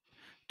we've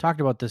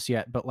talked about this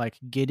yet, but like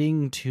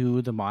getting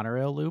to the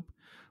monorail loop,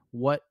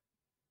 what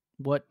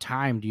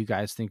time do you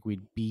guys think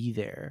we'd be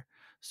there?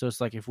 So it's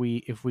like if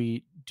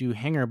we do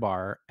Hangar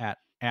Bar at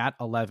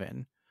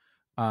 11,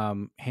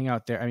 hang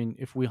out there. I mean,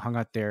 if we hung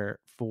out there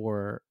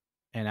for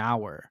an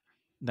hour,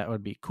 that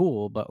would be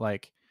cool. But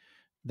like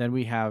then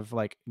we have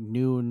like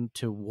noon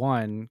to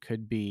 1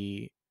 could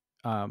be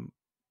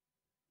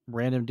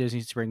random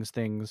Disney Springs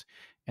things,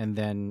 and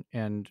then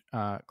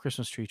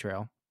Christmas Tree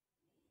Trail,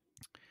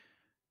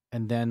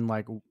 and then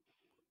like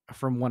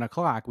from 1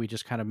 o'clock we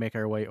just kind of make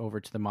our way over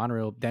to the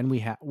monorail. Then we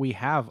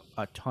have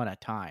a ton of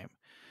time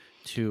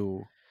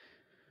to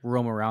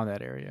roam around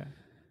that area.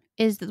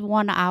 Is the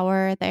 1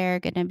 hour there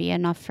going to be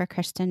enough for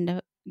Kristin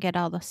to get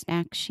all the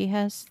snacks she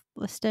has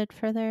listed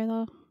for there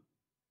though?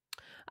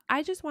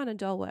 I just want a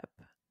Dole Whip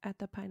at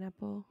the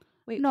Pineapple.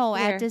 Wait, No,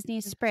 where? at Disney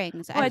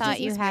Springs. Oh, I at thought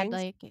Disney you had Springs?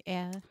 like,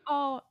 yeah.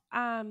 Oh,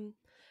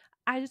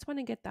 I just want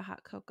to get the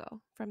hot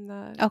cocoa from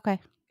the Okay.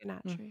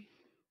 ganache.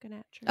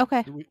 Ganache.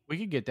 Okay. We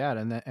could get that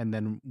and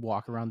then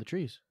walk around the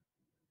trees.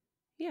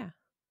 Yeah.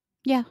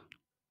 Yeah.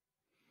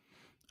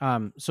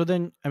 So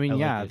then, I mean, I like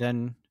yeah, it.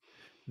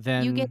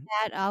 then You get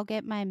that. I'll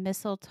get my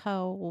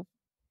mistletoe,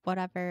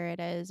 whatever it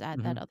is,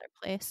 at that Mhm. other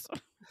place.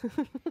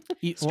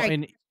 well,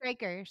 and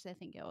Strikers, I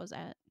think it was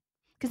at.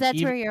 Because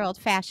that's where your old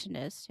fashioned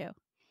is, too.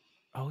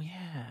 oh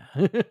yeah,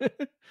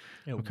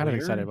 Yeah, I'm kind of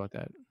excited where? about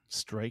that.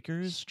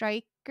 Strikers?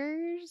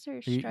 Strikers or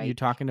Are you strike?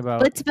 talking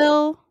about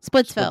Splitsville?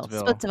 Splitsville.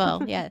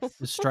 Splitsville, yes.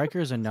 Is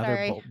Strikers another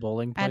Sorry.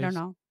 bowling place? I don't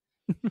know.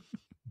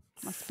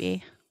 Must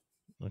be.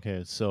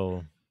 Okay,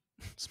 so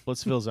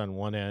Splitsville's on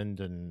one end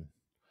and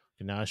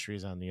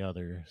Ganachery's on the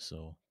other.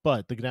 So,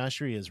 but the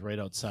Ganachery is right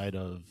outside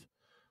of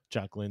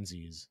Jack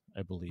Lindsay's,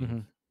 I believe.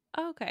 Mhm.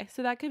 Okay,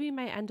 so that could be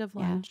my end of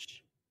Yeah.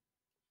 lunch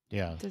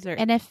Yeah. dessert.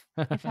 And if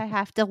I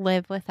have to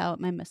live without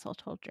my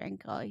mistletoe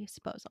drink, I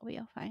suppose I'll be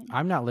all fine.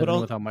 I'm not living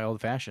I'll- without my old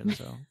fashioned,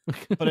 so.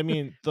 But I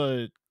mean,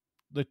 the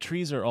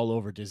trees are all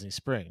over Disney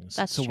Springs.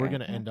 That's so we're true,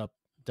 going to yeah. end up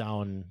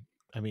down.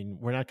 I mean,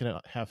 we're not going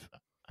to have,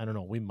 I don't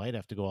know, we might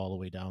have to go all the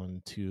way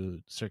down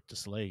to Cirque du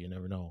Soleil. You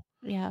never know.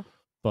 Yeah.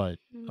 But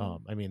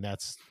Mm. I mean,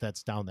 that's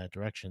down that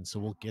direction. So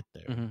we'll get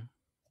there. Mhm.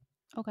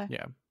 Okay.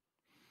 Yeah.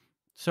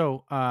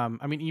 So,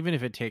 I mean, even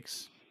if it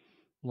takes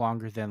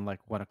longer than like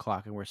 1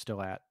 o'clock and we're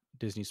still at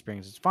Disney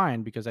Springs, it's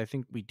fine because I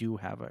think we do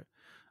have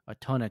a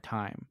ton of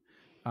time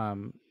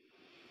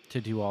to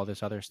do all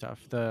this other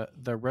stuff. The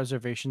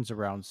reservations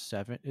around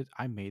 7.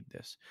 I made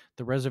this.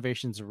 The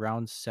reservations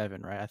around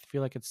 7, right? I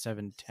feel like it's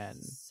 7:10.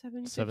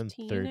 7:15,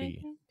 7:30.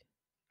 I think.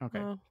 Okay.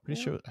 Oh, Pretty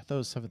yeah. sure. I thought it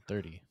was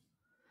 7:30.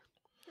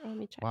 Let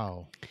me check.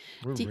 Wow.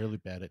 We're Do- really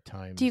bad at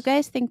times. Do you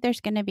guys think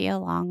there's going to be a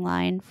long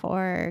line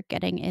for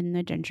getting in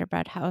the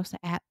gingerbread house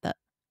at the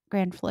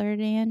Grand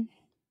Floridian?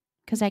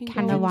 Because You I can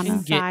kind go of want You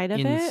to. can Inside get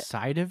of it?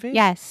 inside of it?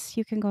 Yes,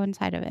 you can go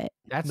inside of it.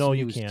 That's No,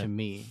 you news to can't.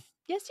 me.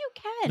 Yes, you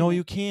can. No,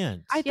 you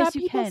can't. I Yes, thought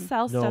you people can.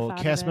 sell stuff No, out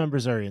cast of it.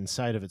 members are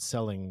inside of it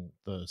selling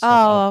the Oh,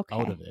 stuff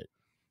out okay. of it.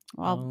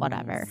 Well, Oh.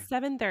 whatever.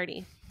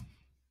 7:30.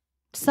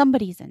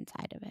 Somebody's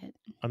inside of it.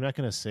 I'm not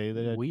going to say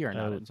that We are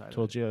not I inside of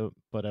told it. you,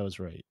 but I was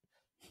right.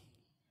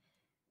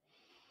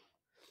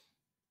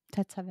 It's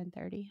at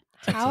 7:30.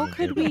 How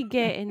could we 7:30.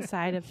 get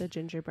inside of the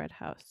gingerbread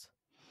house?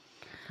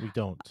 We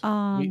don't.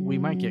 We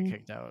might get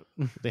kicked out.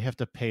 They have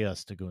to pay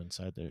us to go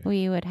inside there.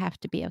 We would have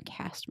to be a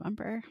cast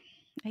member,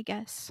 I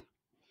guess.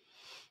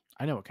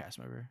 I know a cast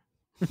member.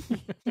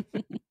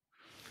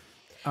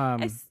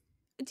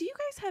 Do you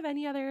guys have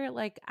any other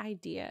like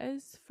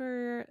ideas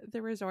for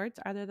the resorts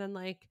other than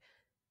like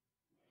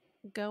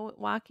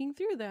walking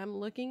through them,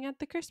 looking at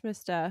the Christmas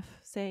stuff,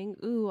 saying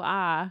ooh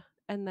ah,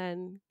 and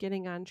then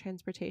getting on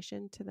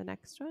transportation to the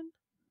next one?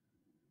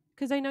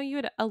 Because I know you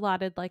had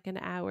allotted like an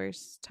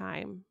hour's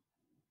time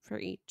for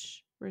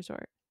each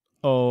resort.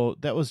 Oh,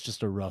 that was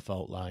just a rough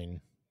outline.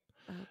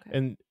 Okay.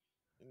 And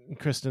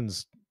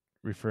Kristin's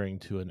referring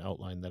to an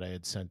outline that I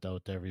had sent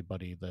out to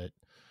everybody that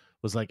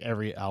was like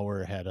every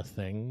hour had a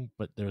thing,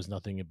 but there was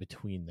nothing in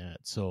between that.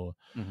 So,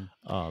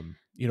 Mhm.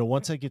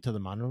 once I get to the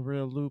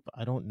monorail loop,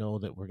 I don't know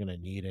that we're going to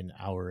need an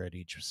hour at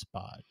each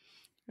spot.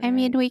 I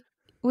mean,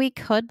 we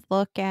could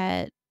look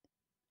at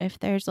if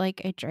there's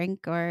like a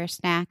drink or a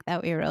snack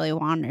that we really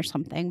want or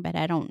something, but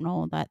I don't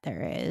know that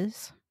there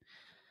is.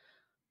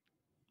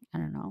 I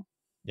don't know.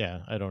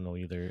 Yeah, I don't know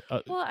either.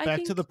 Well, I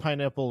back to think- the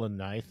pineapple and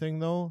nye thing,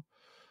 though.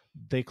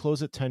 They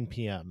close at 10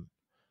 p.m.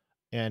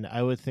 And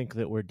I would think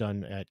that we're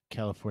done at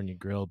California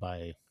Grill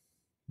by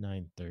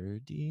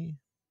 9:30.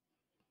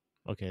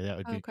 Okay, that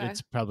would be. Okay.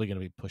 It's probably going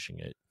to be pushing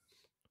it.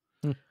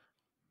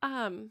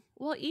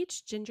 Well,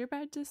 each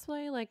gingerbread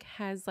display like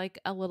has like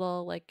a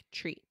little like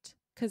treat,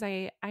 because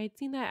I'd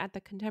seen that at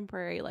the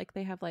Contemporary, like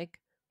they have like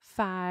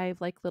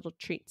 5 like little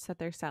treats that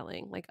they're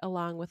selling, like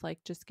along with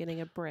like just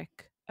getting a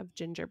brick of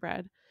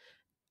gingerbread.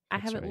 I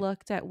That's haven't right.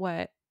 looked at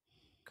what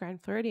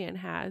Grand Floridian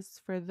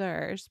has for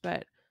theirs,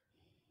 but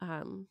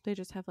they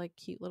just have like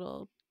cute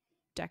little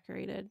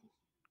decorated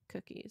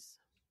cookies.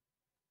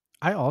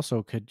 I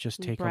also could just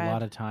And take a lot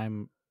bread. of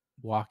time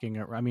walking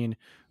around. I mean,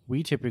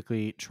 we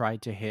typically try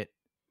to hit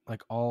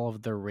like all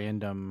of the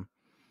random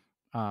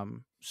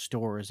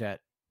stores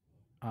at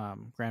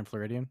Grand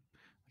Floridian.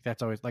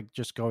 That's always like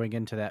just going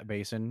into that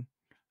basin.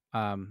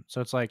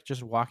 So it's like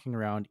just walking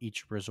around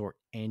each resort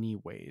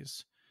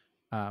anyways.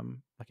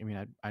 Like, I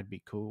mean, I'd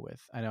be cool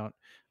with.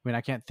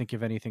 I can't think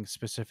of anything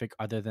specific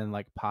other than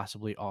like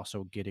possibly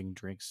also getting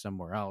drinks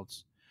somewhere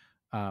else.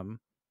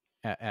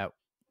 At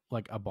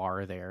like a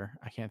bar there.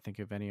 I can't think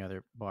of any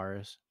other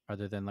bars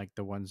other than like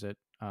the ones at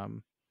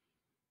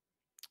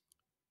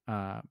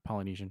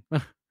Polynesian.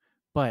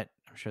 But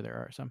I'm sure there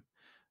are some.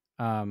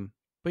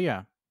 But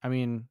yeah, I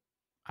mean,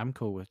 I'm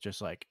cool with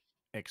just like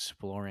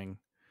exploring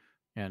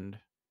and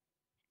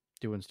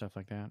doing stuff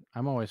like that.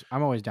 I'm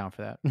always down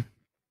for that.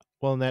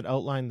 Well, in that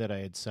outline that I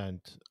had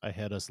sent, I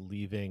had us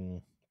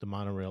leaving the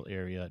monorail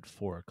area at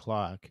 4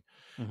 o'clock.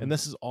 Mhm. And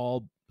this is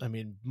all I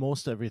mean,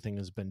 most everything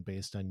has been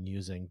based on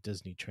using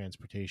Disney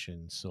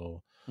transportation.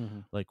 So,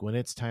 like when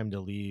it's time to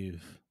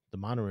leave the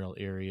monorail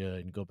area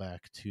and go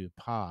back to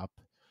Pop,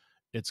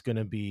 it's going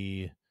to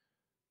be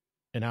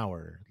an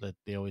hour. That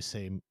they always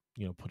say,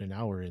 put an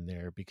hour in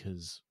there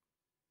because,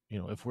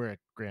 if we're at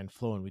Grand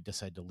Flow and we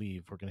decide to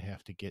leave, we're going to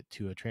have to get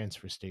to a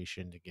transfer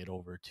station to get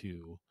over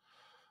to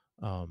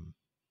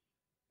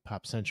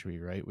Pop Century,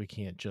 right? We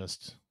can't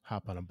just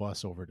hop on a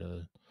bus over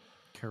to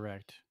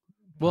Correct.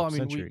 Pop Well, I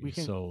mean, Century. we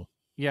can. So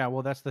Yeah,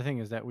 well, that's the thing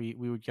is that we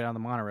would get on the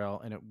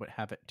monorail and it would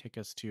have it take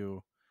us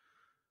to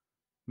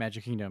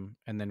Magic Kingdom,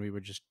 and then we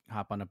would just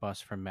hop on a bus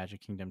from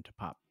Magic Kingdom to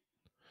Pop.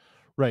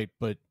 right,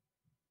 but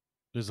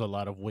there's a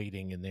lot of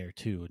waiting in there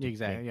too.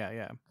 Exactly.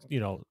 Yeah.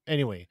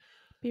 Anyway.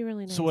 Be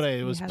really nice. So what I if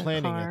we was had a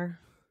planning car.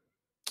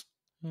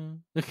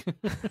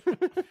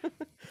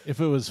 if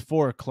it was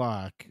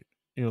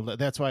 4:00,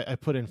 that's why I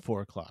put in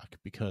 4:00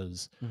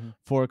 because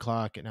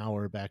 4:00, an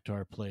hour back to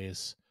our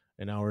place,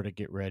 an hour to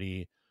get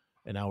ready,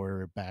 an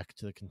hour back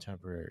to the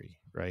Contemporary,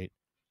 right?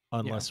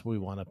 Unless we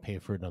want to pay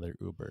for another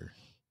Uber.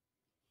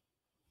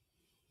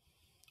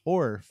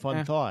 Or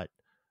fun thought,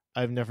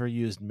 I've never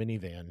used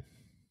minivan.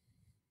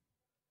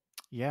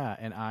 Yeah,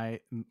 and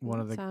one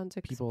of the sounds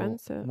people,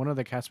 expensive. one of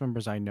the cast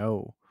members I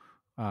know,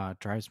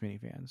 drives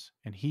minivans,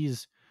 and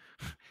he's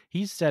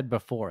said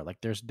before,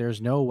 like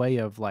there's no way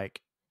of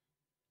like,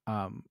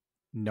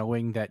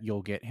 knowing that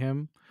you'll get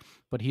him,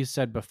 but he's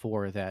said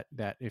before that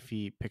if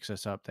he picks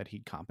us up, that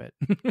he'd comp it.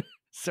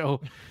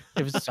 So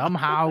if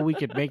somehow we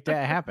could make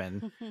that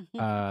happen,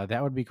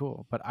 that would be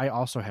cool. But I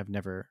also have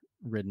never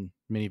ridden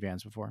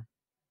minivans before.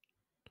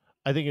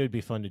 I think it would be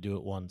fun to do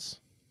it once.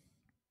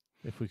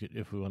 If we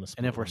want to split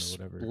and if we're one or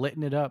whatever.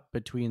 splitting it up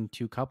between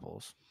two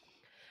couples,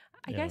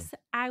 I guess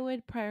I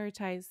would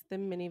prioritize the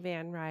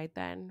minivan ride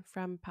then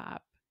from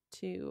Pop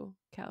to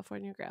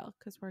California Grill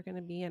because we're going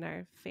to be in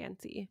our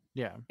fancy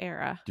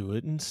era. Do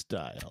it in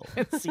style.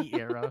 Fancy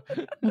era.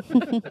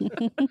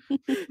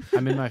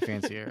 I'm in my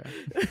fancy era.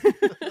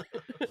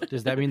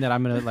 Does that mean that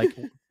I'm going to like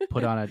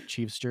put on a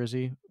Chiefs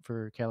jersey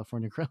for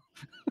California Grill?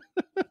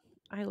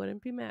 I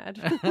wouldn't be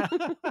mad.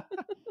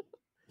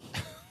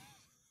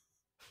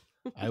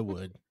 I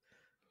would.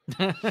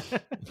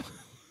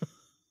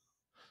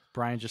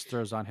 Brian just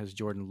throws on his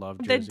Jordan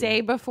Love jersey. The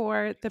day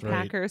before the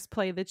Packers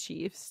play the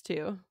Chiefs,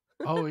 too.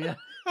 Oh, yeah.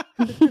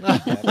 It's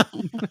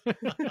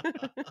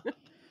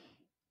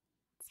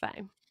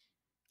fine.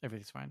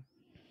 Everything's fine.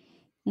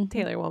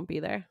 Taylor won't be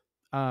there.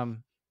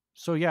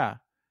 So, yeah.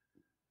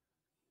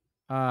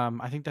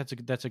 I think that's a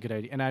good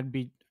idea. And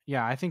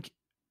I think,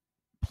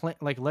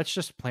 let's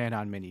just plan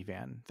on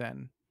minivan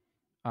then.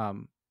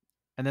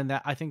 And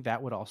then I think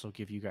that would also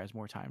give you guys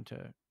more time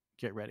to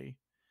get ready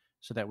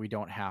so that we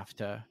don't have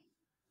to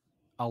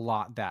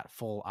allot that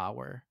full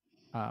hour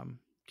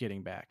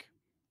getting back.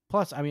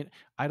 Plus, I mean,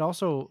 I'd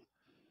also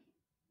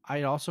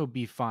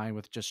be fine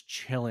with just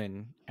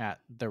chilling at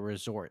the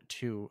resort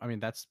too. I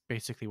mean, that's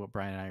basically what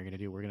Brian and I are going to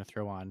do. We're going to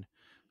throw on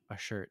a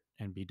shirt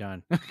and be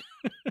done.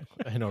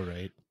 I know,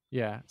 right?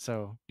 Yeah.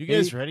 So you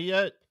guys ready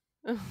yet?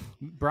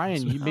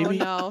 Brian,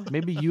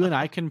 maybe you and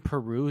I can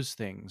peruse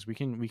things. We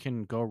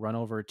can go run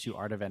over to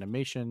Art of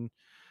Animation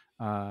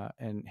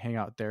and hang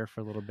out there for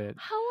a little bit.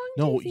 How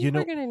long do you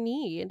think we're gonna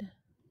need?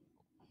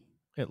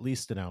 At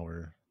least an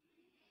hour.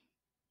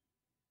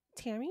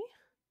 Tammy,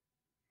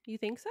 you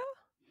think so?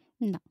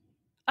 No.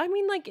 I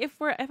mean, like if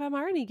I'm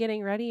already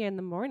getting ready in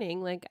the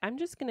morning, like I'm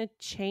just gonna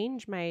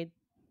change my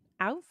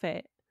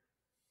outfit,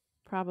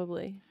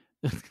 probably.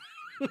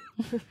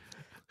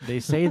 They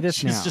say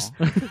this now.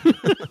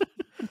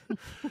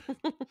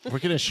 We're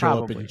going to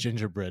show up in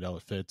gingerbread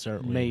outfits,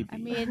 aren't we? Maybe. I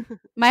mean,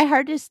 my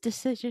hardest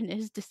decision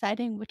is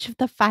deciding which of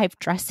the 5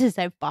 dresses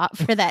I've bought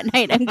for that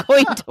night I'm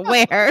going to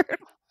wear.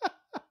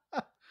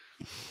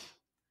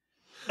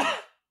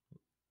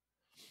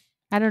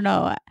 I don't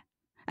know.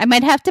 I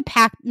might have to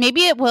pack.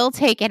 Maybe it will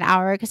take an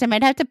hour because I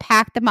might have to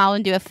pack them all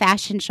and do a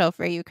fashion show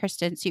for you,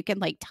 Kristin, so you can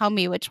tell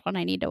me which one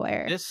I need to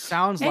wear. This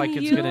sounds like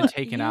it's going to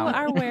take an hour. You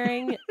are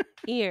wearing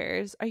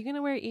ears. Are you going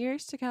to wear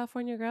ears to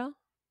California Grill?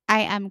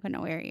 I am going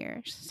to wear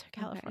ears to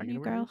California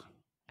Grill.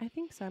 I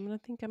think so. I'm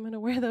going to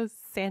wear those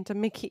Santa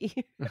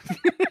Mickey.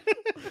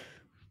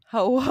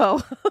 Ho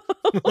ho.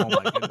 Oh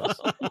my goodness.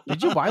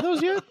 Did you buy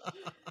those yet?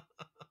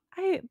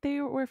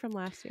 They were from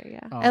last year,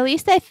 yeah. Oh. At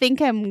least I think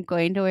I'm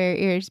going to wear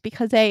ears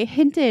because I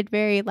hinted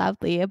very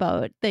loudly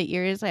about the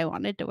ears I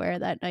wanted to wear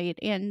that night,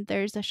 and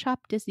there's a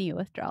Shop Disney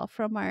withdrawal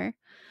from our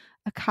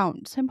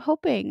account, so I'm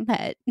hoping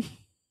that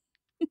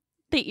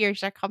the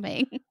ears are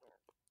coming.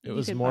 It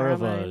was more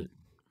of a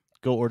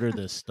go order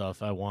this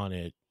stuff. I want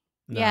it.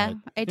 Yeah,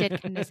 I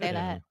did kind of say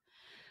that.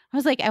 I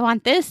was like, I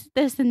want this,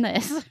 this, and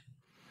this.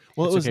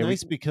 Well, it was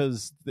nice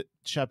because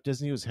Shop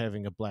Disney was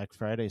having a Black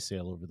Friday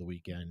sale over the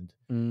weekend,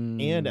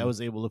 and I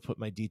was able to put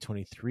my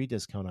D23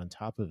 discount on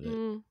top of it.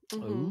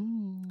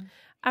 Mm-hmm.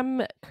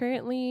 I'm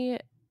currently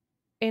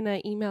in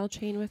an email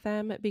chain with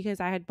them because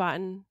I had bought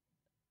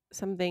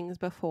some things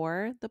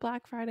before the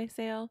Black Friday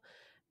sale,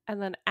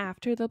 and then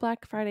after the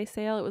Black Friday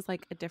sale, it was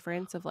like a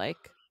difference of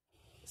like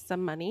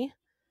some money.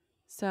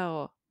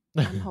 So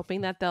I'm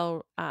hoping that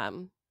they'll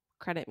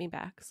credit me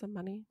back some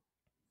money.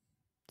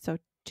 So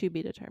to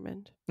be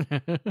determined.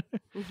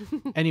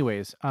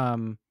 Anyways,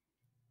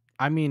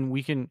 I mean,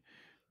 we can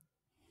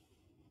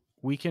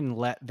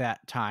let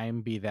that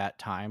time be that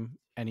time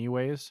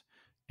anyways.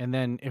 And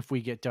then if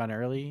we get done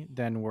early,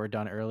 then we're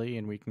done early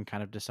and we can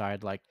kind of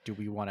decide, like, do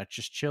we want to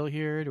just chill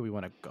here? Do we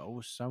want to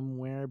go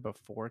somewhere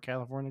before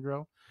California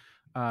Grill?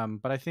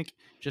 But I think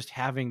just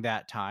having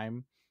that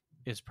time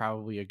is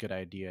probably a good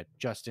idea,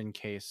 just in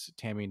case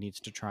Tammy needs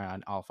to try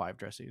on all 5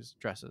 dresses.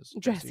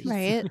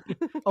 Right.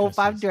 All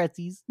 5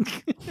 dresses.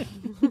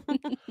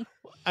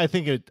 I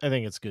think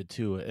it's good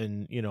too.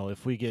 And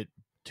if we get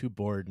too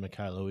bored,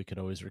 Mykhailo, we could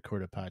always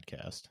record a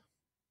podcast.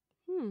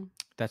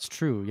 That's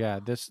true. Yeah,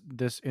 this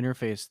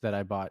interface that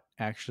I bought,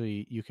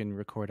 actually you can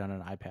record on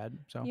an iPad.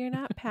 So You're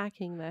not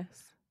packing this.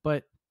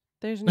 but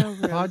There's no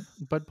room.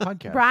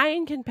 podcast.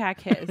 Brian can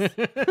pack his.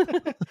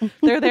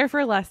 They're there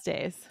for less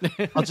days.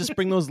 I'll just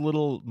bring those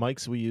little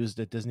mics we used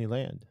at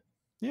Disneyland.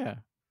 Yeah,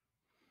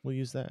 We'll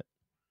use that.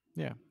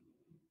 yeah.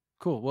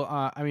 Cool. Well,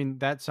 I mean,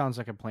 that sounds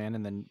like a plan.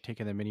 And then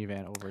taking the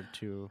minivan over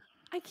to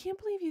I can't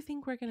believe you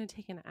think we're going to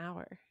take an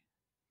hour.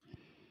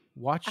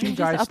 watch I'm you just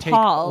guys take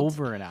appalled.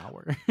 over an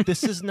hour.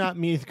 This is not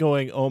me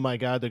going, oh my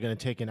God, they're going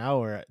to take an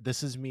hour.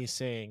 This is me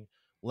saying,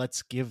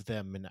 let's give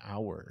them an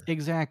hour.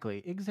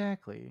 Exactly.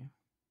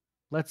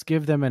 Let's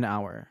give them an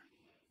hour.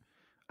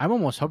 I'm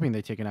almost hoping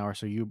they take an hour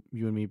so you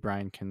and me,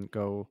 Brian, can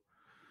go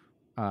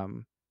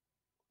run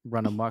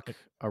amok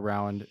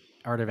around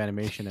Art of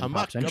Animation and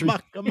Pop Century.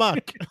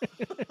 Amok.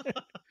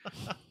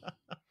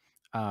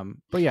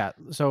 But yeah,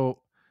 so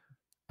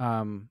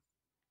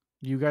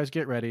you guys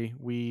get ready.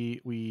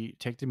 We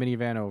take the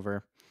minivan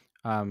over.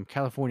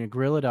 California,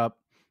 grill it up.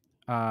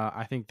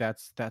 I think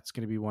that's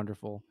going to be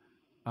wonderful.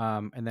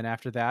 And then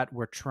after that,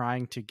 we're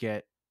trying to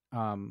get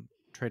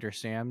Trader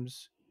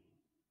Sam's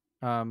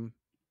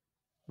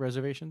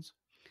reservations.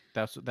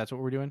 That's what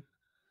we're doing.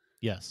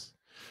 Yes.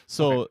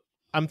 So Okay.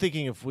 I'm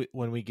thinking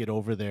when we get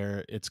over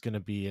there, it's going to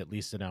be at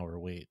least an hour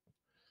wait.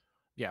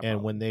 Yeah. And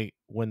probably.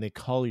 when they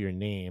call your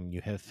name, you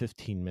have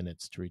 15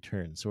 minutes to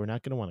return. So we're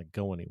not going to want to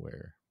go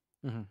anywhere.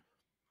 Mm-hmm.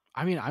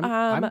 I mean,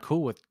 I'm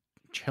cool with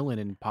chilling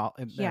at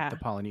the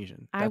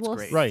Polynesian. That's I will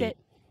great. Right. sit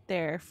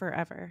there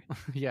forever.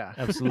 Yeah.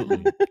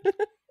 Absolutely.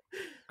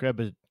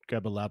 grab a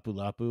lapu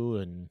lapu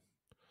and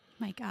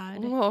My God.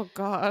 Oh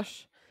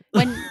gosh.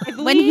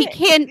 When he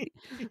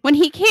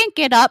can't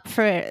get up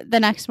for the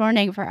next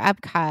morning for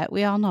Epcot,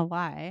 we all know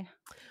why.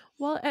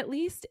 Well, at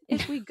least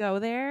if we go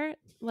there,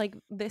 like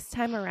this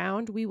time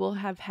around, we will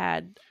have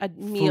had a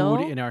meal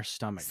Food in our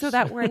stomachs, so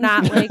that we're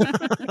not like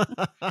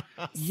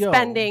Yo.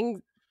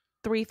 spending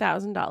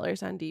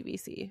 $3,000 on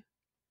DVC.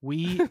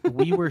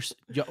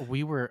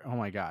 we were. Oh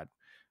my God,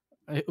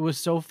 it was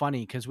so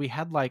funny because we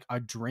had like a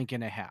drink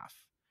and a half,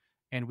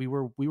 and we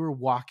were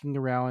walking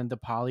around the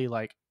Poly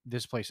like,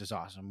 this place is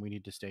awesome. We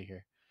need to stay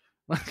here.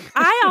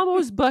 I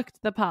almost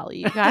booked the Poly,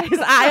 you guys.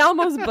 I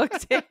almost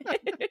booked it.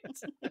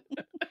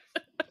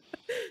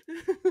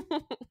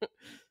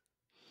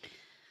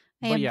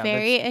 I But am yeah,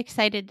 very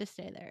excited to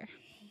stay there.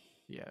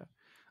 Yeah.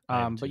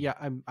 I am But too. yeah,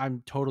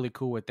 I'm totally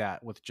cool with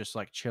that, with just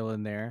like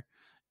chilling there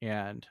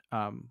and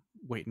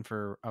waiting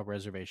for a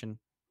reservation.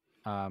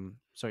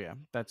 So yeah,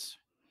 that's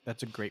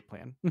a great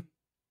plan.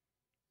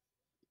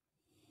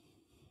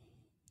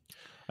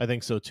 I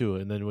think so too.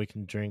 And then we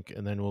can drink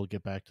and then we'll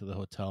get back to the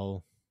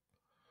hotel.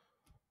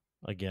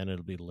 Again,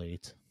 it'll be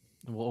late.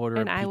 We'll order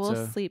And a pizza. I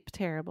will sleep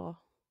terrible.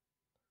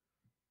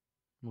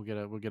 We'll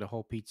get a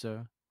whole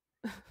pizza.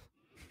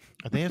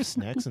 They have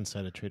snacks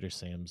inside of Trader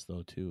Sam's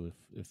though too,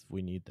 if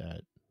we need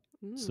that.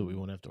 So we Mm,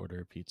 won't have to order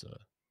a pizza.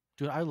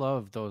 Dude, I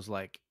love those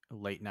like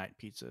late night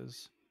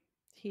pizzas.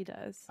 he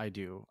does. I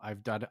do.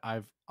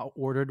 I've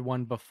ordered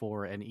one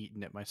before and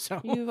eaten it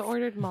myself. You've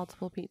ordered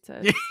multiple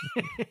pizzas.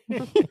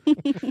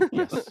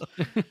 Yes.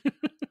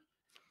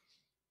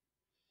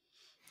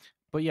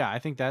 But yeah, I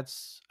think I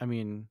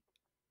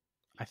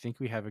think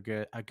we have a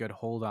good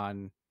hold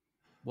on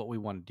what we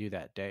want to do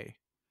that day.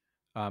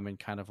 And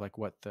kind of like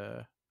what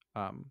the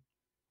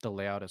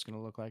layout is going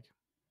to look like.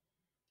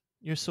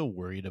 You're so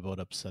worried about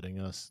upsetting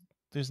us.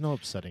 There's no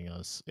upsetting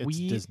us. It's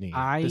We- Disney.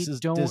 I This is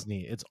don't-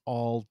 Disney. It's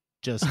all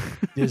just You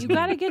Disney.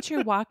 got to get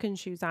your walking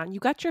shoes on. You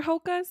got your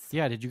Hokas?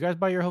 Yeah, did you guys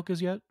buy your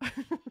Hokas yet?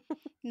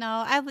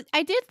 No,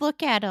 I did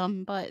look at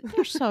them, but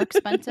they're so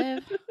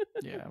expensive.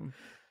 Yeah.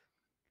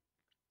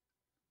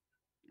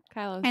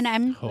 Kylo's And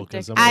I'm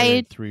Hokas. I'm I-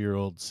 wearing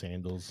 3-year-old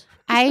sandals.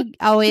 I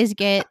always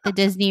get the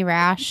Disney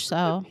rash,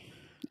 so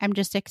I'm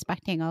just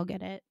expecting I'll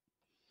get it.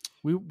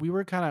 We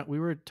were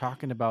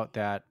talking about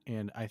that,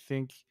 and I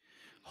think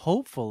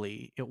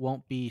hopefully it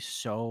won't be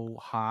so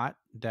hot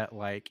that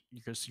like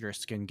your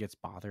skin gets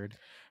bothered.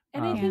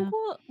 And I Yeah. think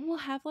we'll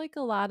have like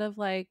a lot of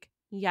like,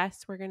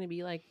 yes, we're gonna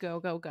be like go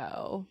go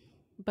go,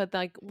 but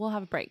like we'll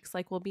have breaks.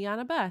 Like we'll be on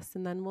a bus,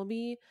 and then we'll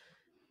be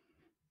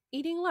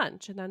eating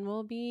lunch, and then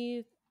we'll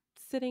be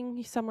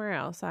sitting somewhere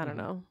else. I don't Mhm.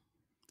 know.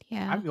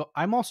 Yeah.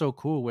 I'm also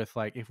cool with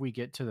like if we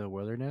get to the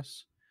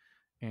wilderness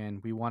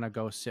and we want to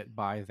go sit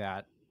by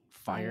that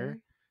fire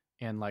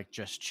and like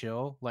just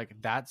chill, like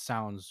that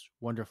sounds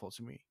wonderful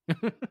to me.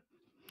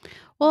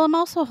 Well, I'm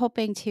also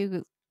hoping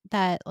too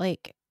that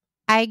like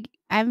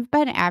I've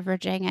been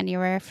averaging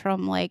anywhere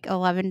from like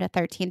 11 to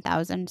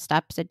 13,000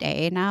 steps a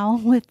day now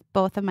with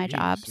both of my Jeez,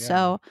 jobs. yeah.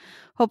 So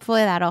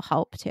hopefully that'll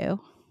help too.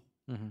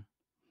 Mm-hmm.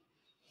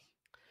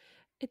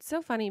 It's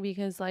so funny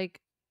because like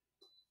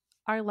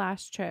our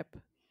last trip,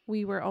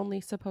 we were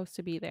only supposed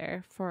to be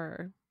there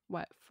for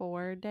what,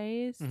 4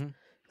 days? Mhm.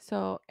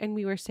 So, and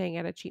we were staying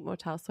at a cheap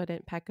motel, so I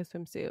didn't pack a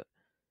swimsuit.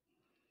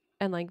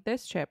 And like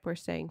this trip, we're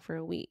staying for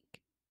a week.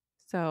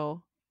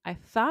 So I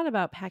thought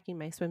about packing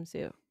my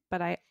swimsuit,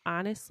 but I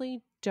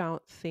honestly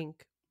don't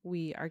think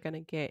we are going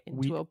to get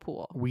into a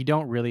pool. We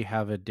don't really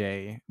have a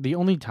day. The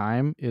only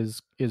time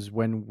is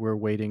when we're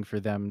waiting for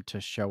them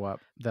to show up.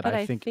 That But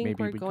I think maybe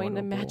we're we going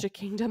go to a pool. Magic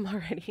Kingdom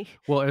already.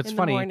 Well, it's in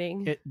funny. The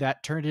morning.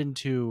 That turned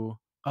into,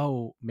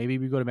 oh, maybe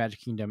we go to Magic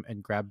Kingdom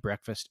and grab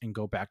breakfast and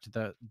go back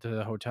to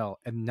the hotel.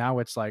 And now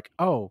it's like,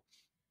 oh,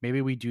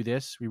 maybe we do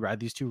this. We ride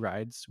these 2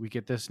 rides. We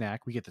get this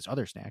snack. We get this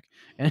other snack.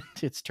 And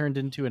it's turned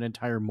into an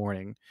entire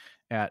morning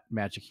at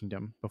Magic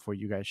Kingdom before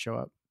you guys show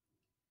up.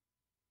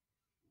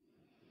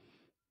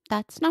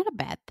 That's not a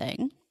bad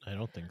thing. I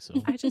don't think so.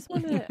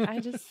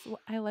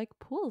 I like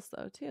pools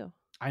though too.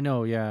 I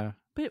know, yeah.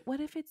 But what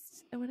if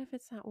it's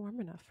not warm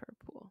enough for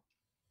a pool?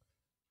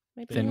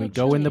 Maybe Then a we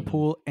little go in the chilly.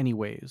 pool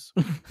anyways.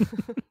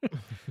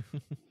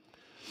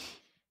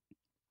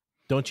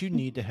 Don't you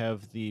need to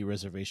have the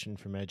reservation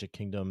for Magic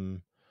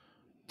Kingdom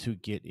to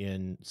get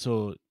in?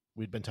 So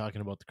we'd been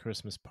talking about the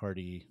Christmas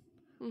party.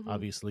 Mhm.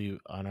 Obviously,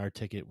 on our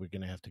ticket, we're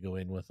going to have to go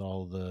in with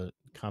all the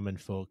common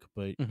folk,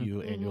 but Mhm.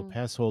 you annual Mhm.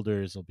 pass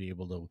holders will be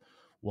able to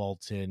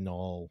waltz in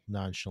all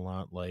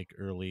nonchalant, like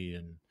early,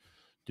 and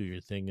do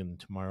your thing in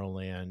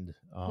Tomorrowland.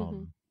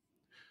 Mhm.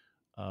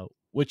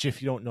 Which,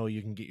 if you don't know,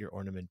 you can get your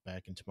ornament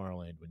back in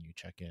Tomorrowland when you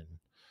check in.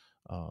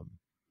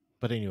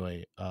 But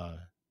anyway,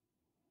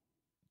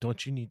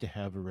 don't you need to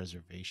have a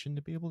reservation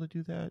to be able to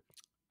do that?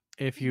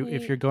 If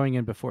you're going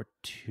in before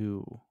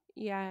 2.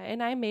 Yeah,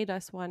 and I made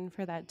us one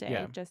for that day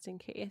Yeah. just in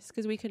case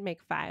because we could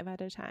make 5 at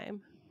a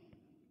time.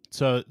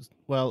 So,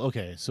 well,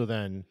 okay. So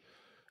then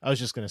I was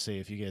just going to say,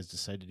 if you guys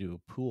decide to do a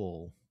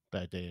pool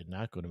that day and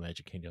not go to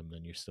Magic Kingdom,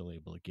 then you're still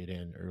able to get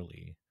in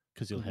early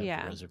because you'll have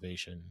Yeah. the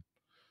reservation.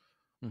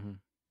 Mm-hmm.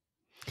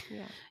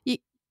 Yeah.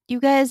 You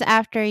guys,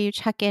 after you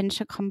check in,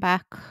 should come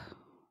back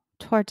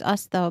towards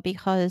us though,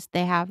 because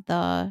they have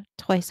the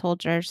toy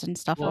soldiers and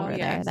stuff Well, over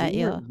yes. there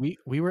that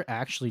we were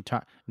actually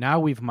now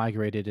we've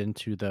migrated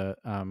into the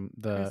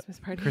Christmas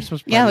party.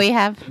 Christmas party. Yeah, we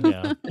have.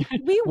 Yeah.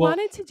 We Well-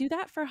 wanted to do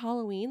that for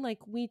Halloween.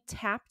 Like we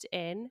tapped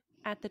in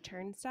at the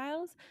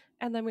turnstiles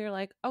and then we were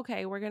like,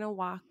 okay, we're going to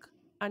walk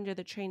under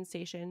the train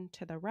station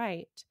to the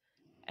right.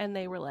 And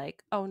they were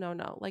like, oh,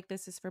 no, like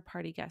this is for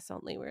party guests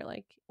only. We were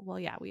like, well,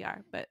 yeah, we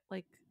are. But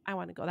like, I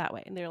want to go that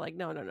way. And they were like,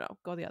 no,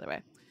 go the other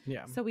way.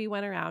 Yeah. So we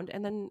went around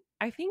and then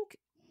I think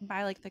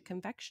by like the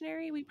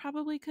confectionery, we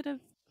probably could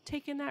have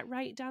taken that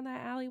right down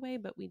that alleyway,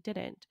 but we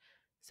didn't.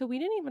 So we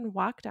didn't even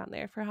walk down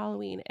there for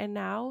Halloween. And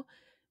now,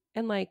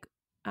 and like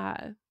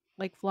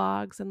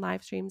vlogs and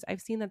live streams,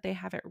 I've seen that they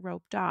have it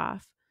roped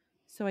off.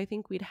 So I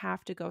think we'd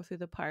have to go through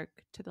the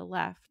park to the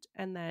left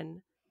and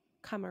then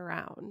come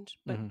around,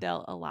 but Mhm.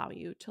 they'll allow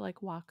you to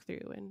like walk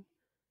through and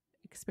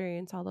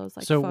experience all those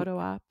like So- photo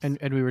ops. And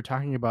we were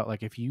talking about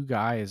like if you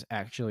guys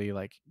actually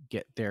like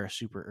get there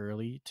super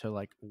early to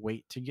like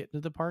wait to get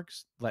into the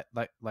parks, like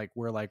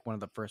we're like one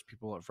of the first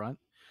people up front,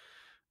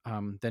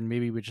 then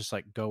maybe we just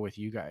like go with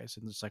you guys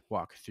and just like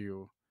walk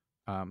through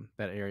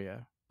that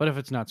area. But if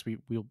it's not,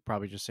 we'll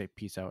probably just say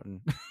peace out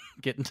and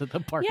get into the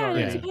park yeah, and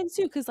already. it depends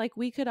too, because like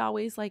we could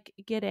always like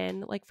get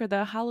in like for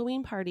the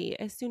Halloween party.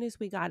 As soon as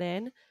we got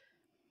in,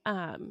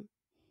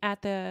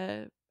 at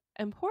the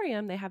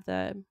Emporium, they have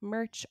the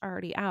merch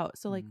already out,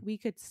 so like we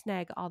could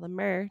snag all the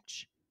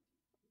merch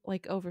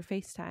like over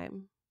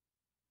FaceTime,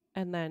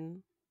 and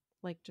then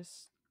like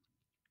just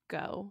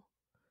go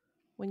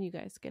when you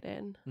guys get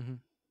in. Mhm.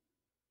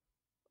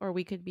 Or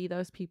we could be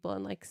those people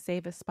and like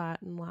save a spot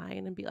in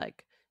line and be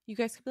like, you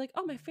guys could be like,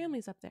 oh, my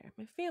family's up there.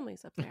 My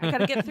family's up there. I got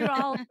to get through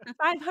all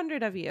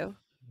 500 of you.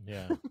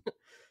 Yeah.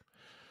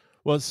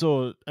 Well,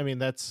 so I mean,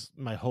 that's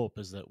my hope,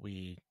 is that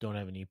we don't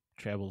have any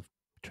travel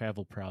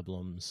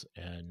problems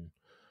and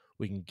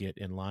we can get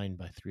in line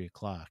by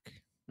 3:00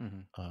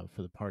 Mhm.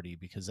 for the party,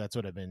 because that's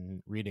what I've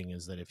been reading,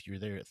 is that if you're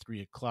there at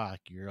 3:00,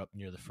 you're up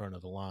near the front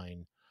of the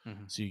line,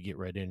 Mhm. so you get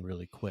right in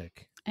really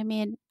quick. I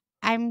mean,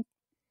 I'm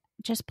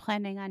just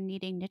planning on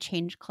needing to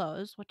change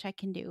clothes, which I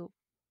can do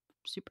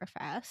super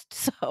fast.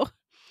 So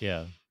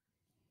Yeah.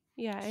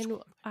 Yeah.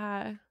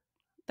 And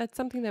that's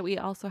something that we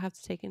also have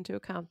to take into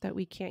account, that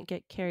we can't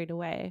get carried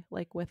away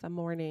like with a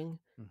morning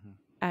Mhm.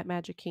 at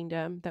Magic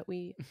Kingdom, that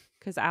we,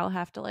 because I'll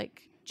have to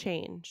like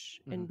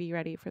change and Mhm. be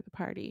ready for the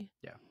party.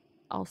 Yeah.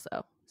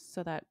 Also,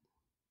 so that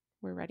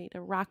we're ready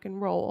to rock and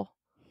roll.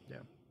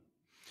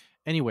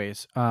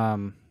 Anyways,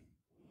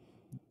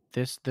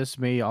 this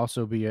may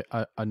also be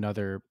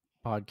another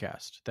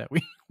podcast that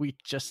we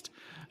just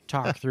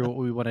talk through what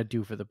we want to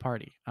do for the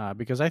party,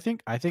 because I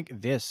think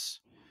this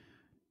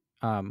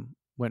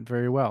went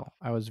very well.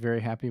 I was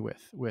very happy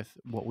with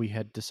what we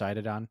had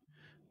decided on,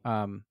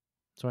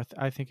 so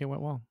I think it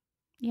went well.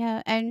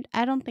 Yeah, and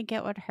I don't think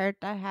it would hurt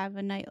to have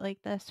a night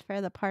like this for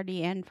the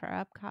party and for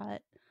Epcot.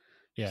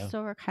 Yeah.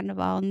 So we're kind of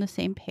all on the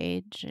same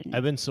page. And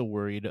I've been so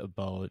worried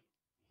about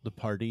the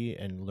party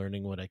and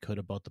learning what I could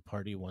about the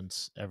party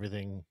once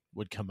everything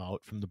would come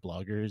out from the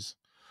bloggers.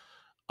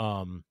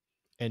 And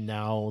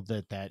now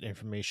that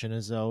information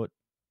is out,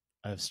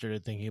 I've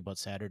started thinking about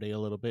Saturday a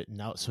little bit.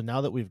 Now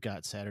that we've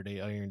got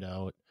Saturday ironed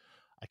out,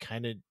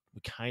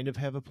 we kind of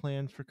have a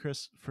plan for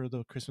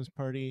the Christmas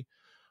party.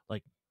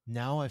 Like,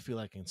 now I feel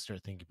like I can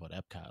start thinking about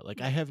Epcot.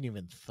 Like, I haven't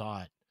even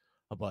thought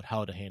about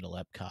how to handle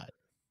Epcot.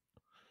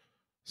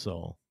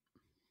 So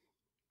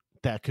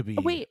that could be.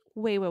 Wait.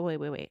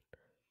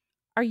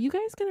 Are you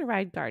guys going to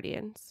ride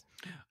Guardians?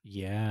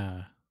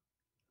 Yeah.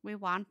 we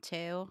want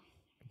to.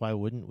 Why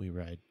wouldn't we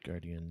ride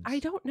Guardians? I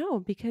don't know,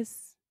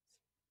 because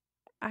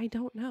I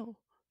don't know.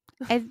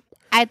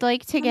 I'd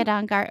like to get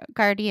on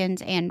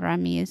Guardians and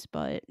Remy's,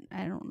 but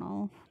I don't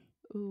know.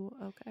 Ooh,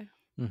 okay.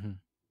 Mm-hmm.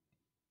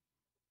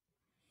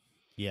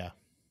 Yeah.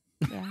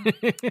 Yeah.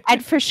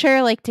 I'd for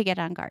sure like to get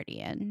on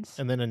Guardians.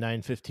 And then a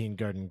 9:15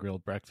 Garden Grill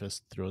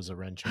breakfast throws a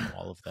wrench in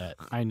all of that.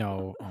 I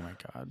know. Oh my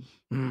god.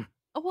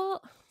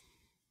 Well,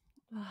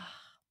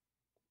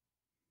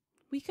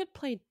 we could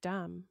play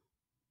dumb.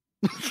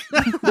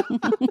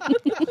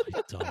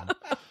 Dumb.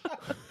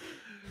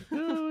 Oh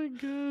my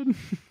god.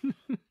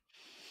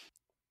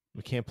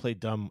 We can't play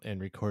dumb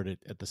and record it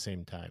at the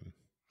same time.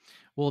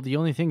 Well, the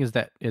only thing is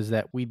that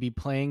we'd be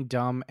playing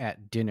dumb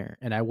at dinner,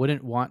 and I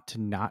wouldn't want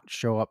to not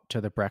show up to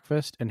the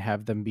breakfast and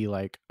have them be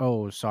like,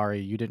 "Oh,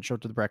 sorry, you didn't show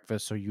up to the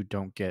breakfast, so you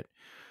don't get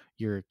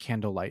your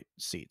candlelight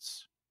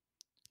seats."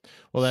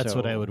 Well, that's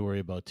what I So, would worry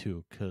about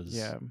too, because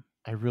Yeah,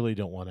 I really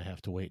don't want to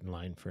have to wait in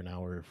line for an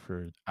hour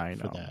for I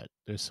know. that.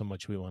 There's so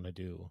much we want to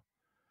do.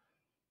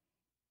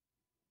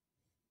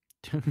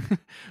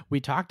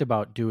 We talked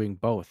about doing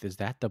both. Is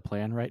that the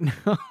plan right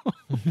now?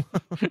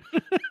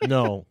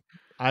 No,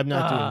 I'm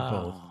not doing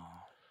both. Oh.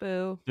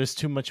 Boo. There's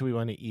too much we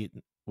want to eat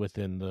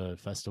within the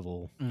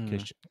festival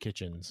Mm.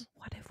 kitchens.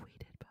 What if we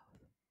did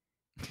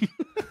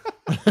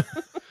both?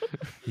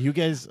 You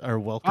guys are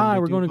welcome.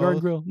 We're do going to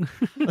Garden both. Grill.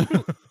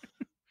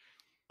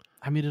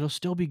 I mean, it'll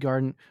still be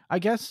garden. I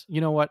guess, you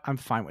know what? I'm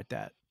fine with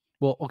that.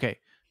 Well, okay.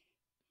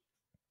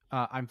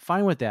 I'm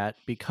fine with that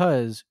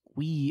because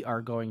we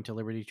are going to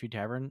Liberty Tree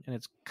Tavern, and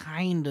it's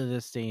kind of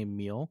the same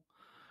meal.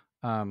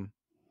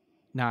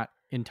 Not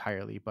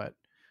entirely, but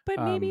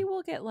But maybe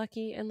we'll get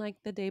lucky, and like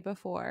the day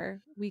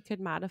before, we could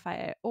modify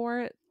it.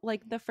 Or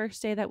like the first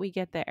day that we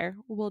get there,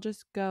 we'll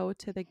just go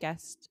to the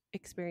guest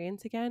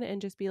experience again and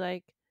just be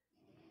like,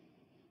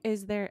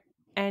 is there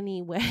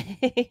any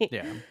way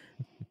yeah,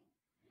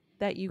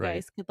 that you Right.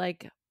 guys could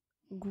like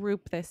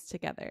group this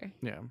together?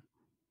 yeah.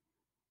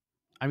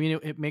 I mean,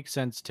 it makes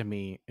sense to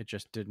me. It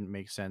just didn't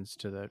make sense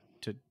to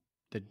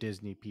the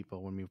Disney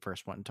people when we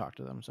first went and talked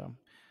to them.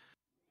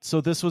 So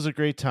this was a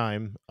great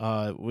time.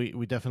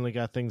 We definitely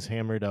got things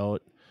hammered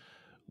out.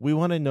 We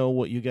want to know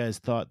what you guys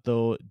thought,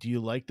 though. Do you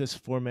like this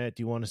format?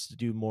 Do you want us to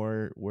do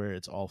more where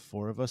it's all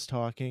four of us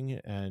talking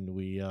and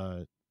we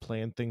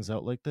plan things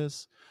out like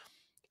this?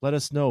 Let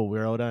us know.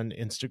 We're out on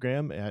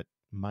Instagram at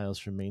Miles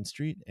from Main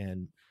Street,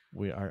 and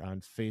we are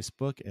on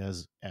Facebook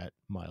as at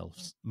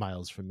Miles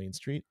from Main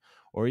Street.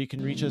 Or you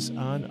can reach us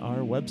on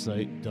our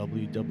website,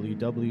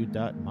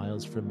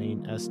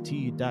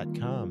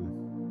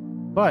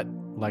 www.milesfrommainsT.com. But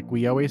like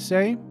we always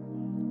say,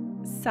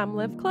 Some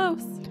live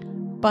close.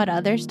 But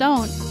others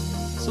don't.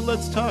 So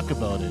let's talk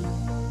about it.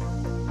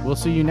 we'll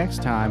see you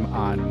next time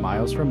on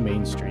Miles from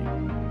Main Street.